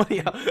out, take the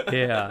money out.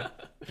 Yeah.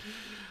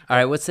 All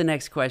right, what's the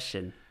next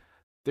question?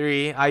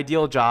 3,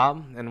 ideal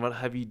job, and what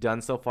have you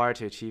done so far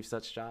to achieve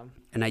such job?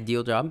 An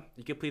ideal job?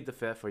 You could plead the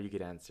 5th, or you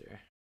could answer.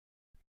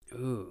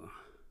 Ooh.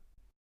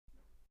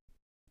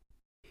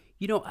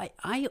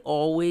 I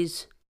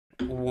always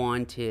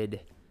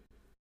wanted,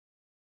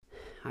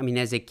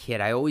 as a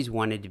kid, I always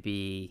wanted to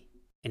be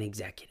an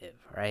executive,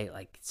 right?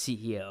 Like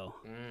CEO,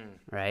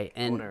 right?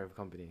 And owner of a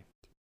company.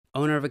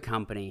 Owner of a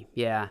company,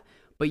 yeah.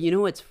 But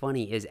what's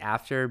funny is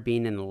after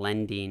being in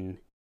lending,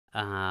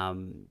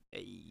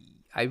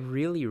 I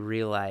really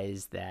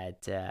realized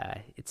that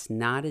it's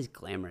not as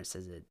glamorous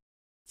as it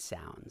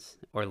sounds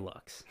or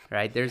looks,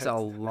 right? There's a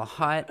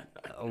lot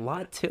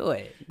to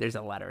it. There's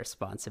a lot of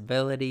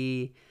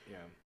responsibility. Yeah.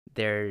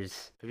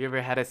 Have you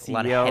ever had a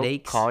lot of CEO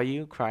headaches. call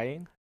you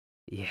crying?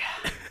 Yeah.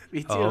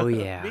 Me too. Oh,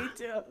 yeah. Me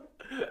too.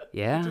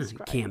 Yeah. Just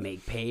crying. Can't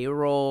make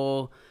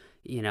payroll.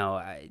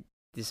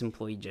 This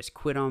employee just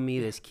quit on me.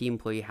 This key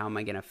employee, how am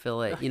I gonna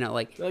fill it?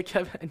 Like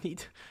Kevin, I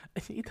need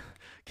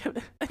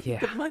Kevin, I need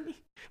the money.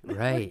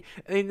 Right.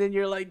 And then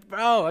you're like,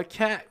 bro, I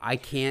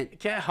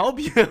can't help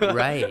you.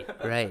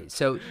 Right.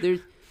 So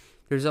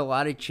there's a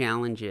lot of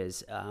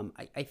challenges.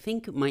 I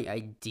think my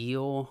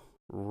ideal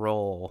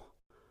role,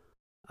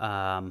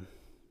 I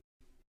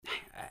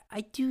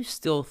do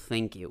still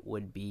think it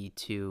would be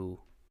to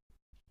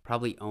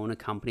probably own a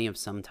company of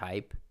some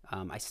type.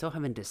 I still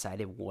haven't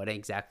decided what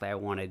exactly I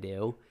want to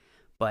do.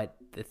 But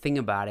the thing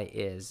about it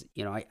is,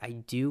 I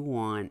do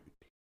want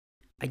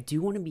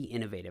to be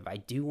innovative. I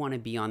do want to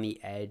be on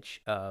the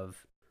edge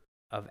of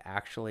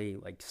actually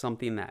like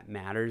something that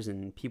matters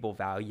and people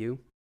value,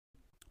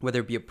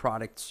 whether it be a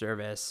product,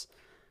 service,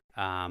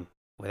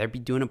 whether it be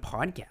doing a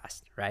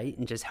podcast, right?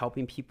 And just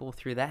helping people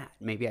through that.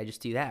 Maybe I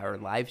just do that or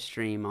live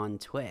stream on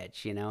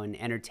Twitch, and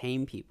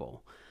entertain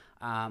people.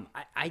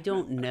 I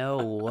don't know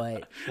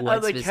what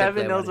like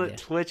Kevin knows what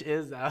Twitch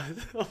is now.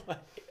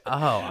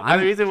 The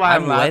reason why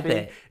I'm laughing with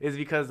it is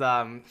because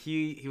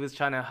he was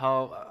trying to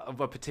help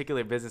a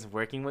particular business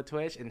working with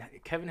Twitch, and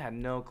Kevin had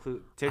no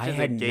clue. Twitch is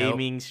a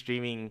gaming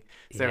streaming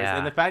service,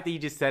 and the fact that you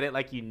just said it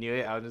like you knew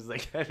it, I was just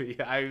like,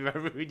 I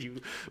remember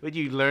when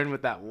you learned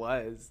what that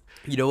was.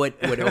 You know what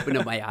opened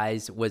up my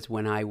eyes was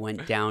when I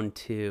went down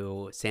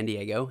to San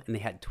Diego and they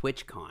had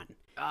TwitchCon.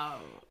 Oh.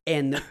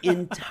 And the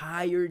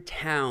entire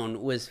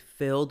town was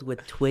filled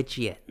with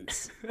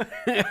Twitchians.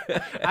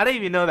 I didn't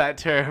even know that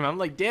term. I'm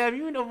like, damn,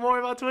 you know more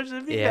about Twitch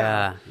than me.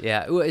 Yeah.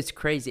 Well, it's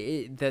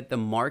crazy. The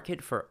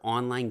market for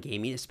online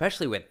gaming,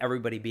 especially with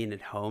everybody being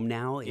at home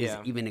now, is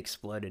even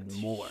exploded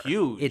more.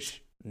 Huge. It's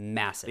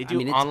massive. They do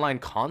online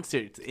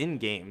concerts in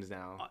games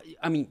now.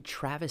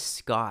 Travis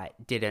Scott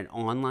did an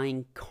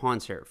online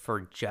concert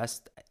for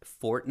just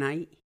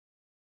Fortnite.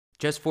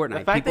 Just Fortnite.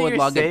 The fact that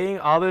you're saying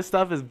all this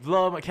stuff is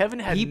blowing my... Kevin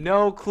had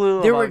no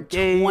clue There about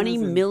were 20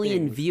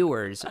 million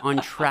viewers on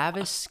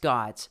Travis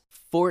Scott's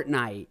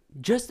Fortnite.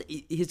 Just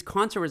his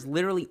concert was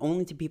literally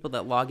only to people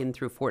that log in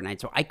through Fortnite.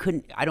 So I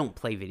don't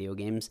play video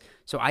games,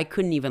 so I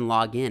couldn't even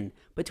log in.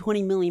 But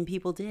 20 million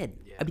people did.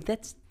 Yeah.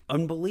 That's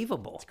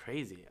unbelievable. It's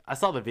crazy. I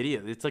saw the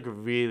video. It's like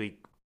really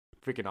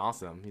freaking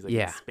awesome. He's like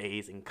in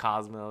space and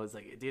Cosmo. It's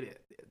like, dude,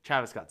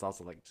 Travis Scott's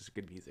also like just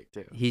good music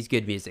too. He's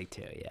good music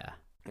too, yeah.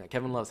 Yeah,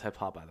 Kevin loves hip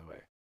hop, by the way.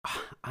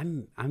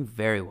 I'm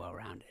very well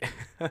rounded.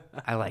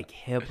 I like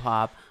hip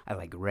hop. I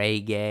like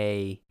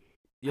reggae.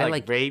 You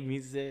like rave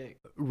music?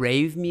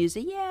 Rave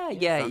music,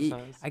 yeah.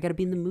 Sometimes. I gotta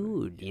be in the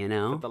mood,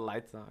 Put the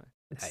lights on.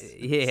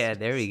 Yeah,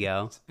 there we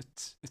go.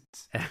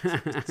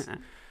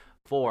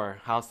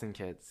 4, house and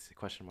kids? ?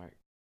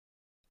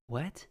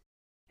 What?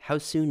 How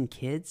soon,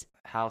 kids?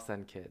 House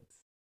and kids.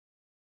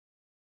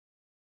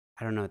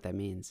 I don't know what that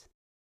means.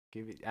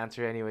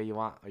 Answer any way you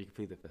want, or you can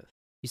plead the 5th.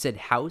 You said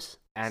house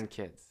and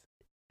kids.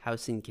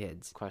 House and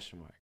kids. ?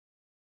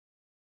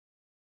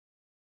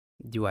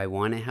 Do I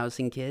want a house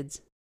and kids?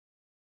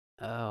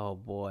 Oh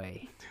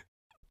boy.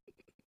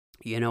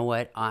 You know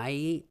what?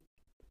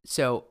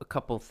 So a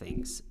couple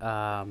things.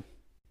 I'm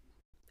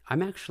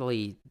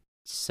actually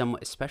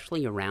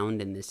especially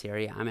around in this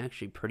area, I'm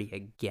actually pretty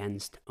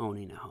against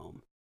owning a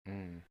home.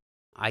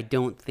 I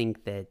don't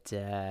think that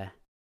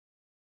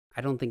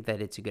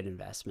it's a good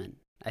investment.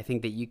 I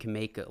think that you can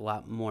make a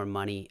lot more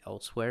money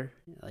elsewhere,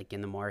 like in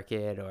the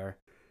market or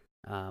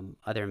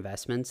other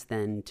investments,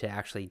 than to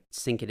actually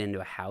sink it into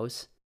a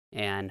house.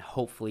 and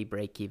hopefully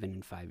break even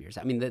in 5 years.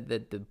 I mean,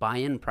 the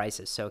buy-in price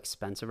is so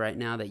expensive right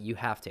now that you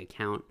have to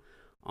account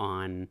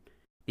on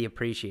the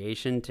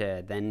appreciation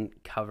to then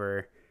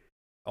cover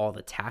all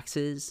the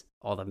taxes,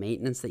 all the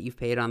maintenance that you've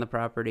paid on the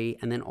property,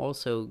 and then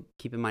also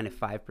keep in mind a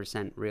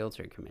 5%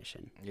 realtor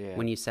commission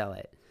when you sell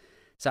it.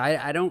 So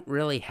I don't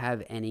really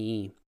have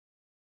any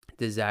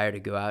desire to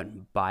go out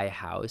and buy a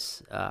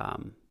house.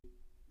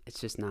 It's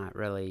just not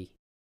really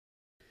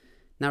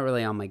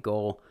on my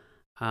goal.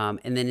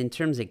 And then in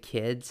terms of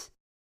kids,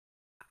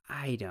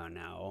 I don't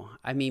know.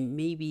 I mean,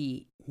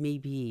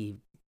 maybe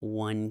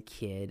one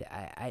kid.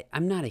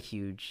 I'm not a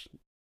huge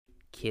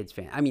kids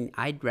fan. I mean,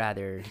 I'd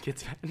rather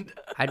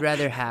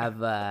have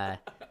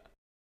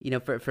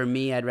for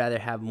me, I'd rather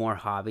have more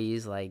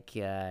hobbies, like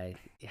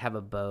have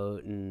a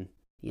boat and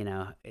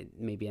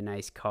maybe a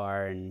nice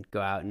car and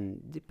go out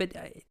but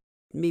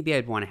maybe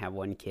I'd want to have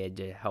one kid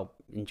to help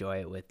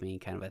enjoy it with me,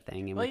 kind of a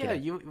thing. And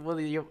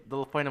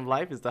the point of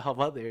life is to help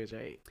others,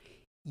 right?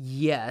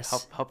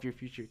 Yes. Help your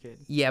future kid.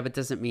 Yeah, but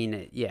doesn't mean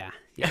it. Yeah.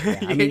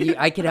 I mean,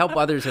 I could help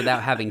others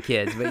without having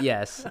kids, but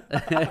yes.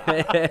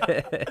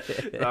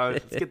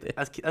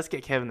 Let's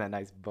get Kevin that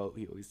nice boat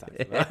he always talks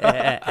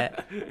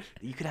about.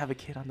 You could have a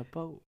kid on the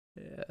boat.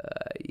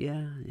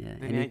 Yeah.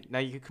 Now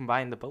you can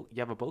combine the boat. You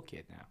have a boat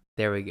kid now.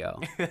 There we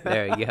go.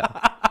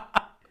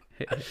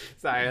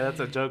 Sorry, that's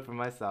a joke for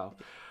myself.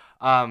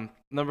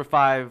 Number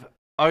 5.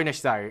 Oh, no,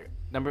 sorry.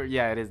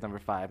 It is number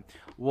 5.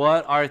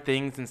 What are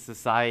things in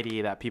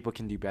society that people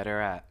can do better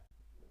at?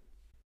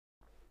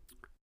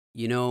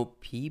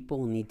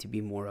 People need to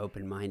be more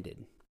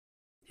open-minded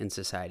in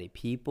society.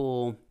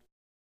 People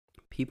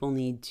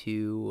need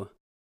to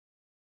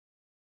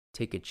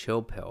take a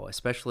chill pill,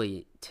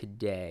 especially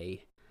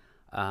today.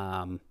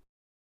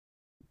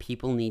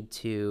 People need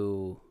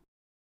to,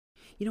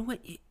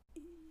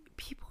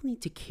 people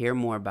need to care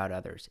more about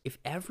others. If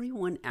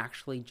everyone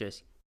actually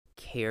just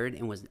cared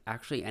and was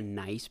actually a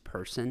nice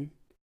person,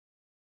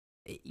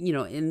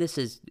 and this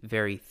is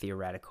very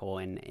theoretical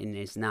and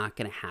is not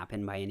going to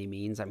happen by any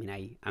means. I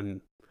mean,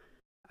 I'm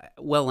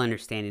well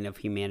understanding of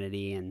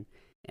humanity and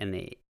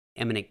the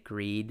imminent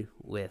greed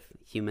with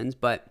humans,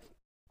 but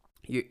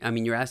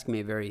you're asking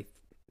me a very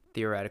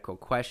theoretical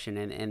question,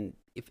 and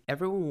if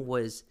everyone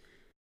was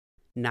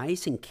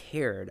nice and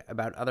cared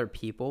about other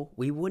people,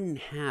 we wouldn't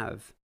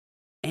have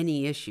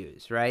any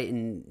issues, right?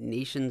 And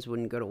nations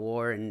wouldn't go to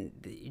war, and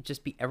it'd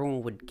just be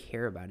everyone would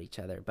care about each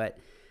other. But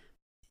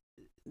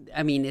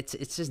I mean, it's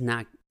just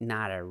not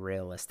a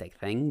realistic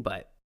thing.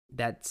 But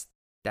that's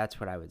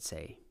what I would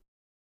say.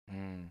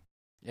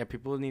 Yeah,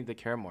 people need to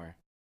care more.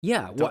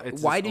 Yeah,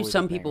 why do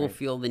some people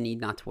feel the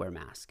need not to wear a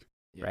mask,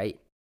 right?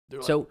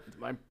 So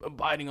I'm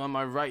abiding on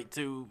my right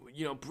to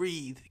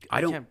breathe.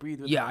 I can't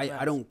breathe.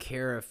 I don't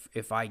care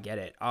if I get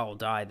it. I'll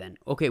die then.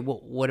 Okay,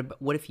 well,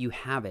 what if you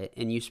have it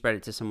and you spread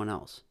it to someone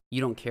else? You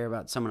don't care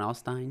about someone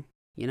else dying?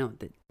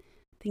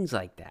 Things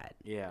like that.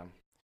 Yeah,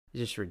 it's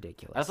just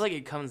ridiculous. That's like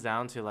it comes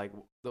down to like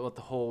what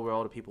the whole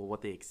world of people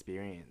what they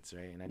experience,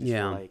 right? And I just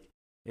feel like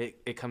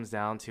it comes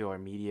down to our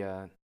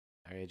media,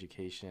 our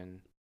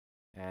education,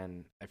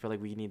 and I feel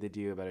like we need to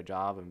do a better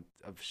job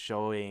of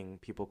showing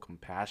people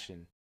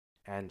compassion.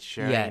 And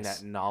sharing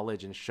that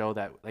knowledge and show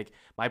that like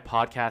my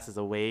podcast is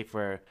a way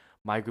for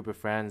my group of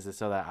friends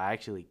so that I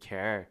actually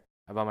care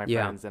about my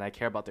friends and I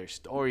care about their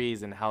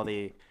stories and how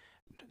they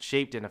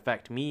shaped and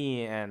affect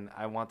me, and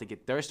I want to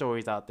get their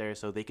stories out there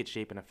so they could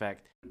shape and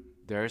affect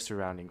their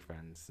surrounding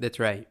friends. That's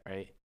right.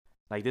 Right?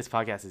 Like this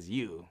podcast is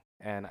you,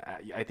 and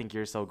I think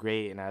you're so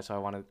great, and that's why I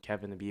wanted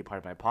Kevin to be a part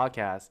of my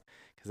podcast,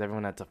 because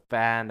everyone that's a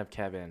fan of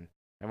Kevin,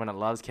 everyone that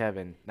loves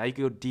Kevin. Now you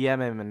can go DM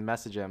him and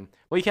message him.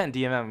 Well, you can't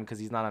DM him because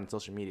he's not on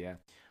social media.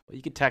 But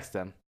you could text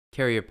him.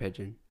 Carrier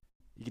pigeon.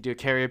 You could do a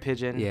carrier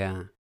pigeon.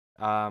 Yeah.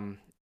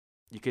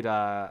 You could,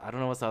 I don't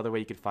know what's the other way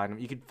you could find him.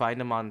 You could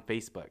find him on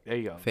Facebook. There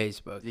you go.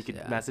 Facebook. You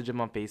could message him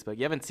on Facebook.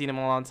 You haven't seen him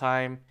in a long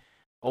time.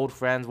 Old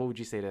friends, what would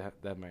you say to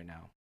them right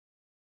now?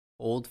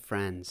 Old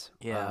friends.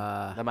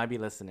 Yeah. That might be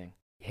listening.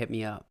 Hit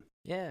me up.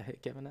 Yeah,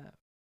 hit Kevin up.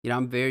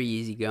 I'm very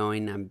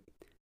easygoing.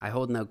 I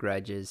hold no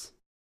grudges.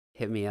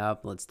 Hit me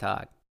up. Let's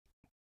talk.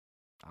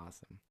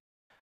 Awesome.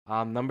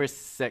 Number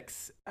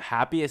 6,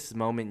 happiest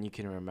moment you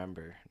can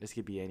remember. This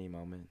could be any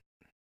moment.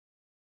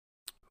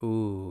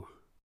 Ooh.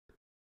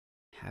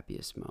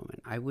 Happiest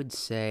moment. I would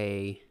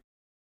say.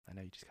 I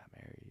know you just got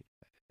married.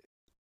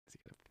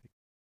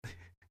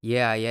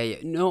 Yeah.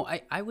 No,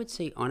 I would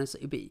say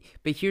honestly,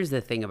 but here's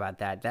the thing about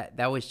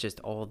that was just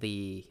all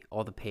the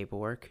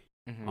paperwork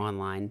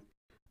online.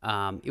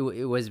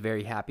 It was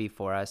very happy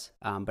for us.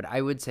 But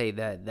I would say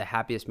that the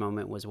happiest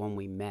moment was when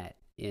we met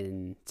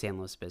in San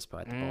Luis Obispo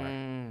at the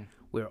bar.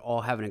 We were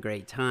all having a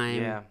great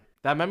time. Yeah.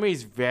 That memory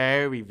is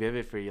very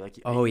vivid for you. Like,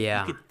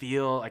 yeah. You could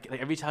feel like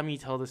every time you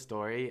tell the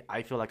story,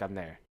 I feel like I'm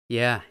there.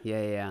 Yeah.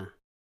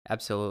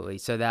 Absolutely.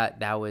 So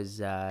that was.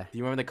 Do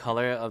you remember the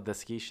color of the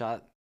ski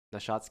shot? The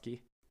shot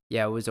ski?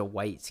 Yeah, it was a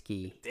white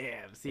ski.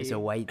 Damn, see? It's a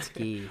white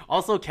ski.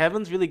 Also,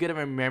 Kevin's really good at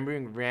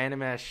remembering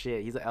random ass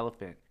shit. He's an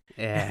elephant.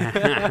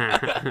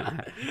 Yeah.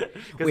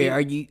 Wait,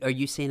 are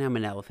you saying I'm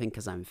an elephant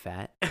because I'm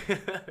fat?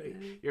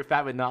 You're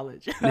fat with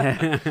knowledge.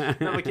 No,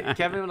 but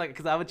Kevin, like,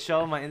 because I would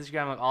show him my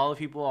Instagram, like, all the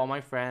people, all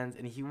my friends,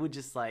 and he would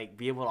just, like,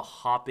 be able to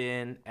hop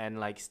in and,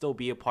 like, still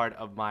be a part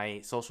of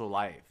my social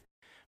life.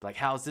 Like,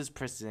 how's this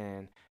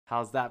person?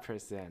 How's that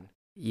person?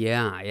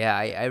 Yeah,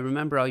 I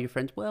remember all your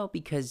friends well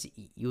because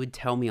you would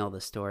tell me all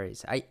the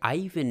stories. I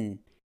even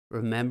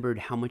remembered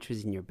how much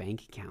was in your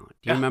bank account.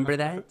 Do you remember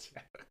that?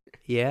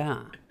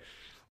 Yeah.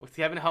 Well,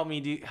 Kevin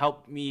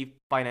helped me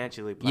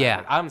financially plan. Yeah.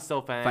 Like, I'm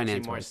still financially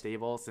more Finance-wise.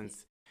 stable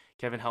since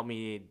Kevin helped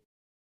me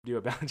do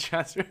a balance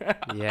transfer.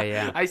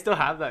 Yeah. I still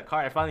have that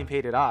car. I finally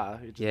paid it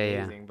off, which is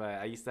Yeah. amazing.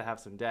 But I used to have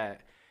some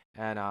debt,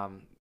 and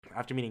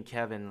after meeting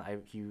Kevin,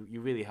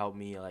 you really helped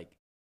me, like,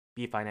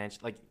 be financial.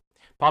 Like,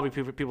 probably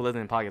people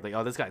listening in the podcast, like,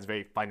 oh, this guy's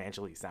very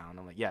financially sound.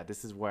 I'm like, yeah,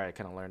 this is where I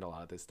kind of learned a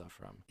lot of this stuff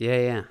from.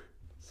 Yeah.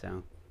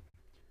 So,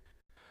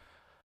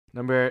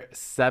 Number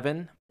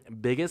 7,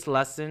 biggest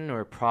lesson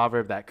or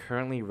proverb that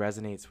currently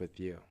resonates with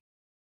you.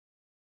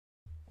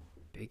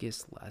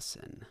 biggest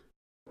lesson.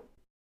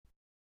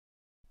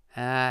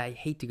 I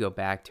hate to go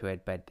back to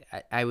it, but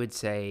I would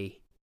say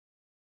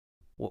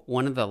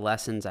one of the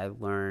lessons I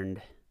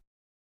learned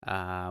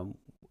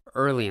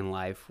early in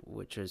life,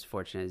 which was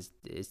fortunate,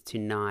 is to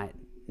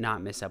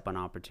not miss up on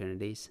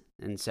opportunities.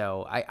 And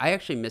so I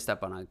actually missed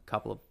up on a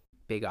couple of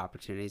big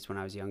opportunities when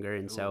I was younger.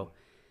 And so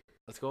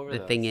let's go over the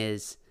those. thing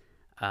is,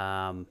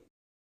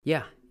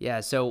 yeah.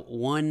 So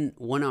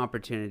one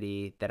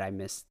opportunity that I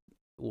missed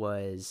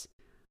was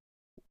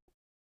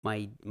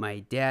my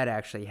dad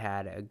actually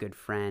had a good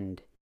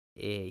friend.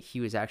 He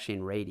was actually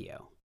in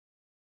radio,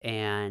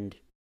 and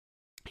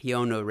he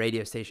owned a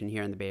radio station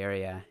here in the Bay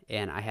Area,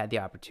 and I had the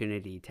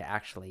opportunity to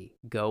actually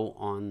go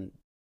on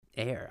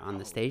air on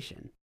the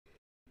station.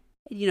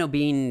 You know,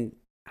 being,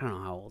 I don't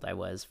know how old I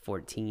was,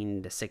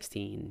 14 to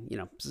 16, you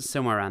know,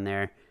 somewhere around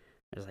there.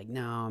 I was like,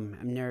 no, I'm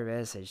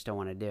nervous. I just don't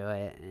want to do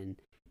it. And,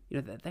 you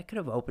know, that could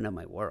have opened up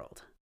my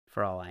world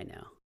for all I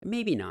know.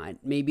 Maybe not.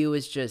 Maybe it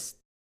was just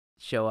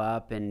show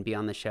up and be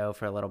on the show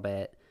for a little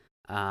bit.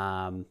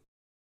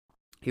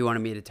 He wanted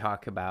me to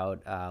talk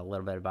about a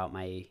little bit about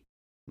my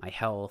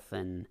health,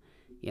 and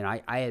you know,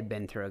 I had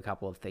been through a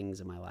couple of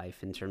things in my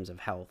life in terms of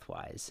health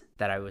wise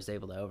that I was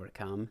able to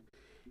overcome,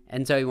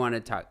 and so he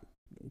wanted to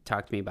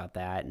talk to me about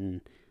that,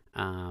 and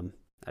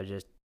I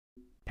just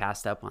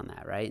passed up on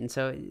that, right? And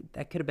so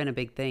that could have been a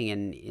big thing,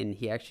 and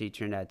he actually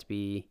turned out to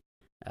be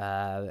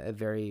a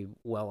very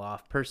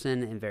well-off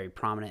person and very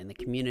prominent in the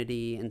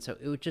community, and so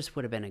it just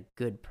would have been a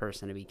good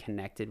person to be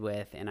connected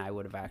with, and I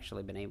would have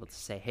actually been able to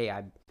say, hey,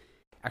 I've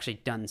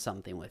actually done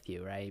something with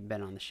you, right?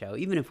 Been on the show,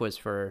 even if it was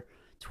for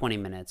 20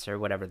 minutes or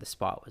whatever the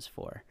spot was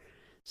for.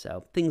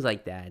 So things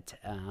like that.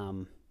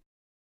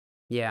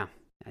 Yeah,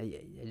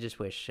 I just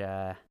wish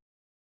I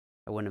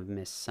wouldn't have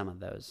missed some of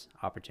those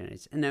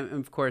opportunities. And then,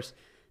 of course,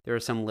 there were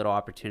some little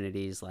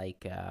opportunities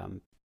like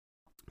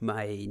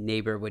my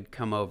neighbor would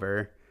come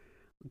over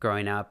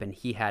growing up, and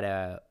he had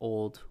a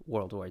old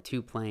World War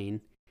II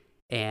plane,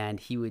 and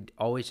he would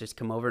always just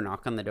come over,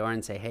 knock on the door,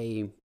 and say,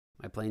 hey,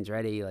 my plane's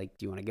ready, like,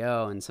 do you want to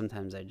go? And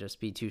sometimes I'd just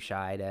be too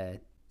shy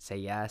to say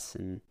yes.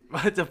 And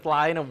to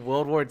fly in a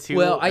World War II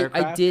well,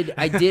 aircraft?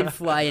 I did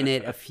fly in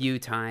it a few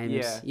times.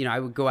 Yeah. You know, I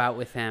would go out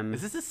with him.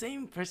 Is this the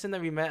same person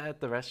that we met at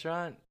the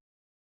restaurant?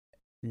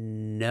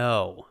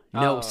 No,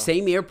 Oh.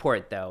 same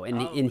airport though,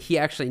 and he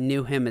actually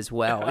knew him as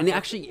well. And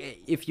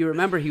actually, if you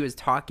remember, he was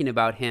talking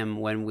about him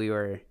when we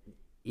were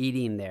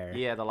eating there.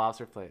 Yeah, the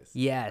lobster place.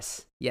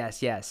 Yes.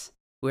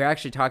 We were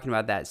actually talking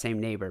about that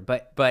same neighbor,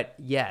 but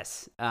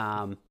yes.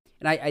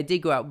 And I did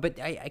go out, but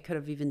I could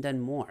have even done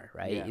more,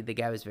 right? Yeah. The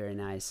guy was very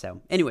nice.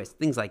 So anyways,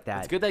 things like that.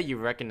 It's good that you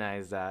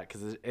recognize that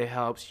because it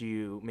helps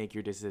you make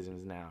your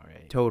decisions now,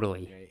 right?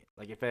 Totally. Right?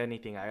 Like, if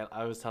anything,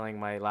 I was telling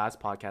my last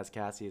podcast,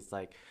 Cassie, it's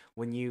like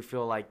when you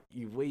feel like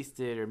you've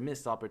wasted or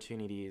missed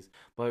opportunities,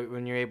 but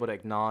when you're able to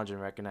acknowledge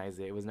and recognize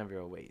it was never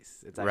a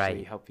waste. It's actually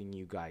Right. helping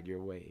you guide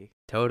your way.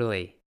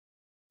 Totally.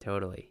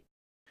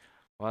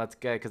 Well, that's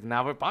good because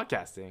now we're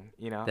podcasting,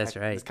 you know? That's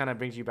right. This kind of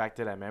brings you back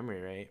to that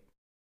memory, right?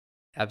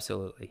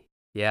 Absolutely.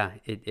 Yeah,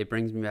 it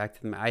brings me back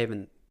to them. I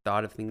haven't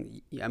thought of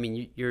things. I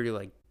mean, you're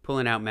like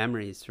pulling out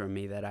memories from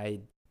me that I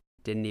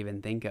didn't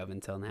even think of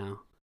until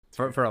now.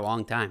 For a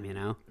long time, you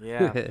know?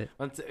 Yeah.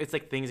 It's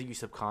like things that you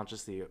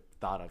subconsciously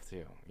thought of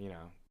too, you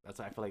know? That's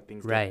why I feel like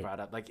things get Right. brought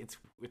up. Like,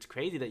 it's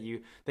crazy that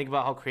you think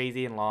about how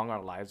crazy and long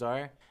our lives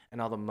are and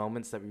all the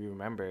moments that we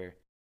remember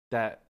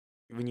that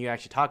when you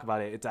actually talk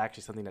about it, it's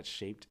actually something that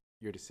shaped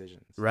your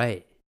decisions.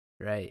 Right.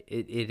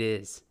 It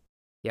is.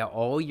 Yeah,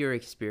 all your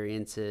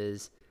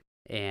experiences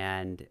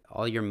and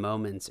all your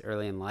moments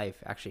early in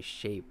life actually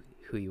shape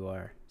who you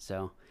are.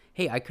 So,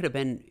 hey, I could have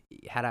been,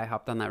 had I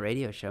hopped on that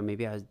radio show,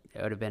 maybe I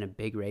would have been a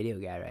big radio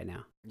guy right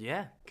now.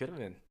 Yeah, could have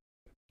been.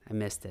 I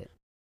missed it.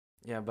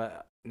 Yeah,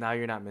 but now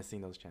you're not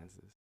missing those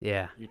chances.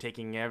 Yeah. You're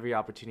taking every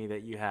opportunity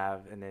that you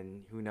have, and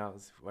then who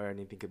knows where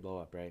anything could blow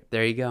up, right?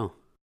 There you go.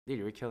 Dude,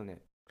 you're killing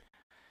it.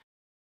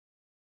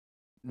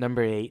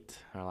 Number 8,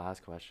 our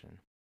last question.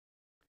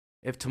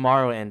 If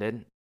tomorrow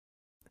ended,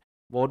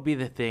 what would be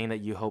the thing that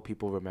you hope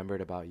people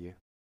remembered about you?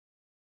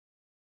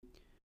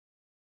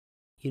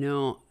 You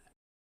know,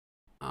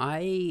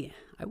 I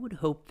would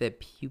hope that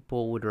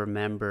people would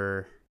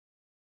remember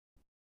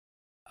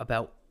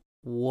about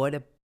what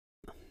a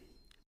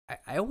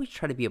I always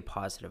try to be a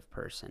positive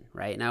person,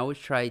 right? And I always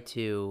try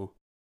to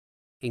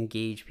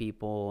engage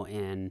people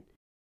and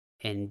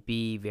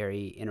be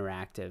very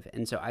interactive.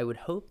 And so I would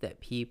hope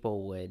that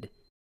people would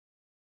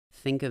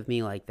think of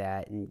me like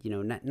that, and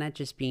not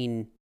just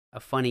being a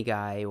funny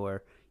guy,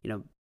 or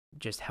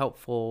just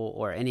helpful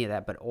or any of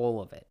that, but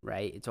all of it,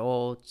 right? It's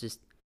all just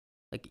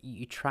like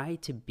you try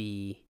to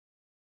be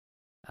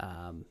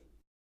um,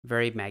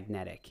 very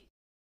magnetic,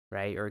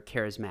 right? Or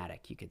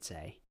charismatic, you could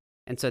say.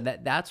 And so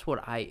that's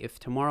what if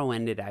tomorrow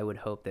ended, I would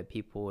hope that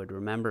people would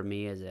remember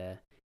me as a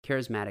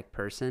charismatic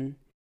person,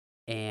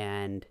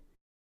 and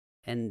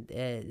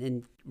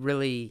and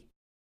really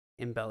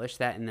embellish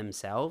that in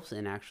themselves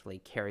and actually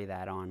carry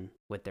that on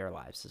with their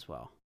lives as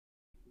well.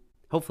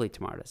 Hopefully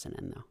tomorrow doesn't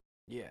end though.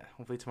 Yeah,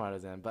 hopefully tomorrow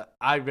doesn't end. But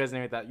I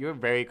resonate with that. You're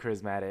very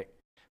charismatic.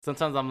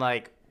 Sometimes I'm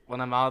like,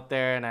 when I'm out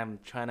there and I'm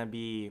trying to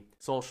be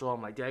social,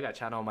 I'm like, dude, I got to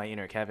channel my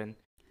inner Kevin.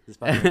 Just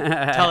fucking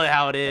tell it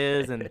how it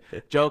is and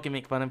joke and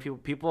make fun of people.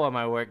 People at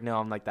my work know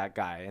I'm like that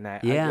guy. And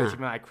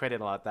I credit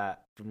a lot of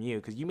that from you,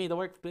 because you made the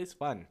workplace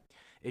fun.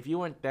 If you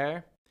weren't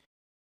there,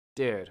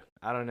 dude,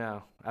 I don't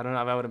know if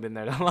I would have been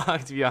there that long,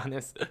 to be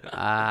honest.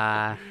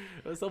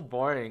 It was so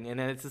boring. And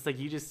then it's just like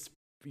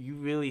you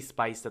really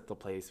spiced up the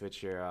place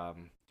with your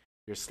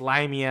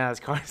slimy ass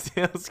car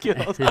sales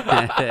skills.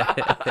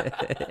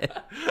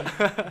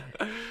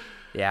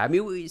 Yeah, I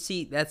mean,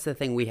 that's the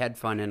thing. We had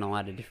fun in a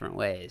lot of different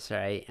ways,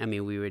 right? I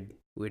mean,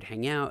 we'd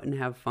hang out and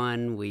have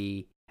fun.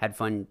 We had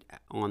fun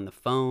on the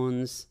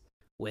phones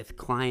with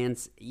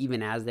clients,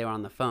 even as they were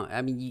on the phone.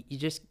 I mean,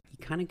 you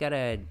kind of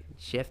gotta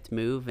shift,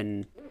 move,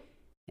 and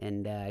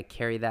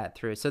carry that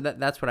through. So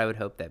that's what I would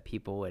hope that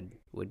people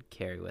would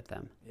carry with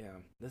them. Yeah,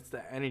 that's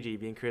the energy,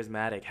 being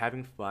charismatic,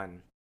 having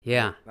fun.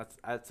 Yeah,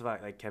 that's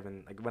what, like,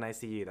 Kevin. Like, when I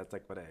see you, that's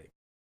like what I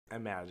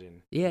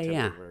imagine.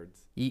 Yeah.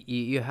 Words.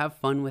 You have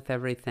fun with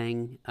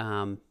everything,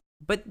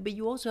 but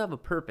you also have a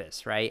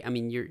purpose, right? I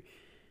mean,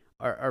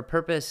 our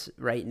purpose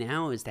right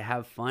now is to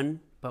have fun,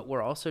 but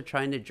we're also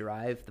trying to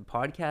drive the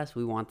podcast.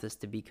 We want this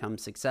to become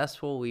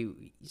successful.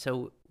 We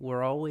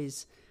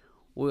always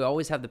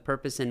have the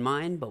purpose in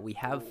mind, but we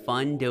have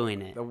fun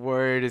doing it. The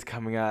word is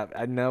coming up.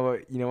 I know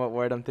what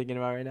word I'm thinking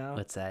about right now?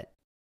 What's that?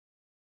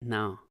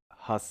 No.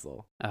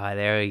 Hustle. Oh,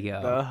 there we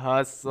go. The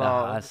hustle. The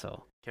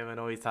hustle. Kevin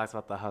always talks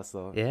about the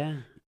hustle. Yeah.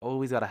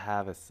 Always gotta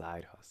have a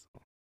side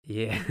hustle.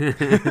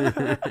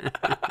 Yeah.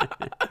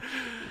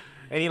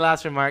 Any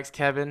last remarks,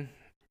 Kevin?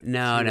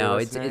 No.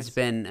 It's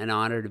been an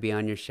honor to be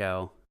on your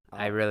show.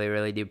 I really,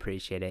 really do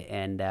appreciate it.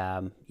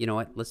 And you know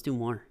what? Let's do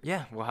more.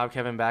 Yeah, we'll have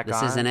Kevin back on.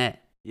 This isn't it.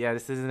 Yeah,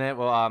 this isn't it.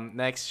 Well,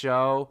 next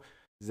show,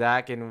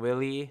 Zach and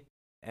Willie,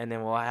 and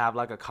then we'll have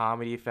like a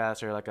comedy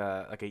fest or like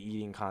a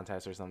eating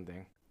contest or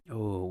something.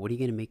 Oh, what are you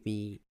gonna make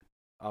me?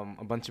 A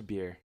bunch of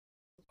beer.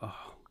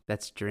 Oh,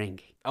 that's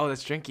drink. Oh,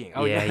 that's drinking.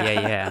 Oh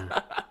yeah.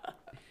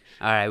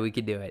 All right, we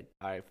could do it.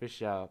 All right, for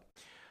sure.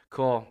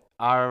 Cool.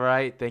 All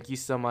right, thank you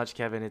so much,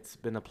 Kevin. It's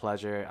been a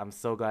pleasure. I'm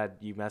so glad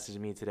you messaged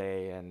me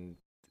today, and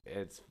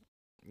it's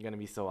gonna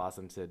be so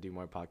awesome to do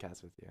more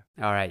podcasts with you.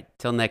 All right,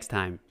 till next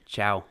time.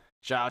 Ciao.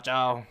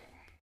 Ciao.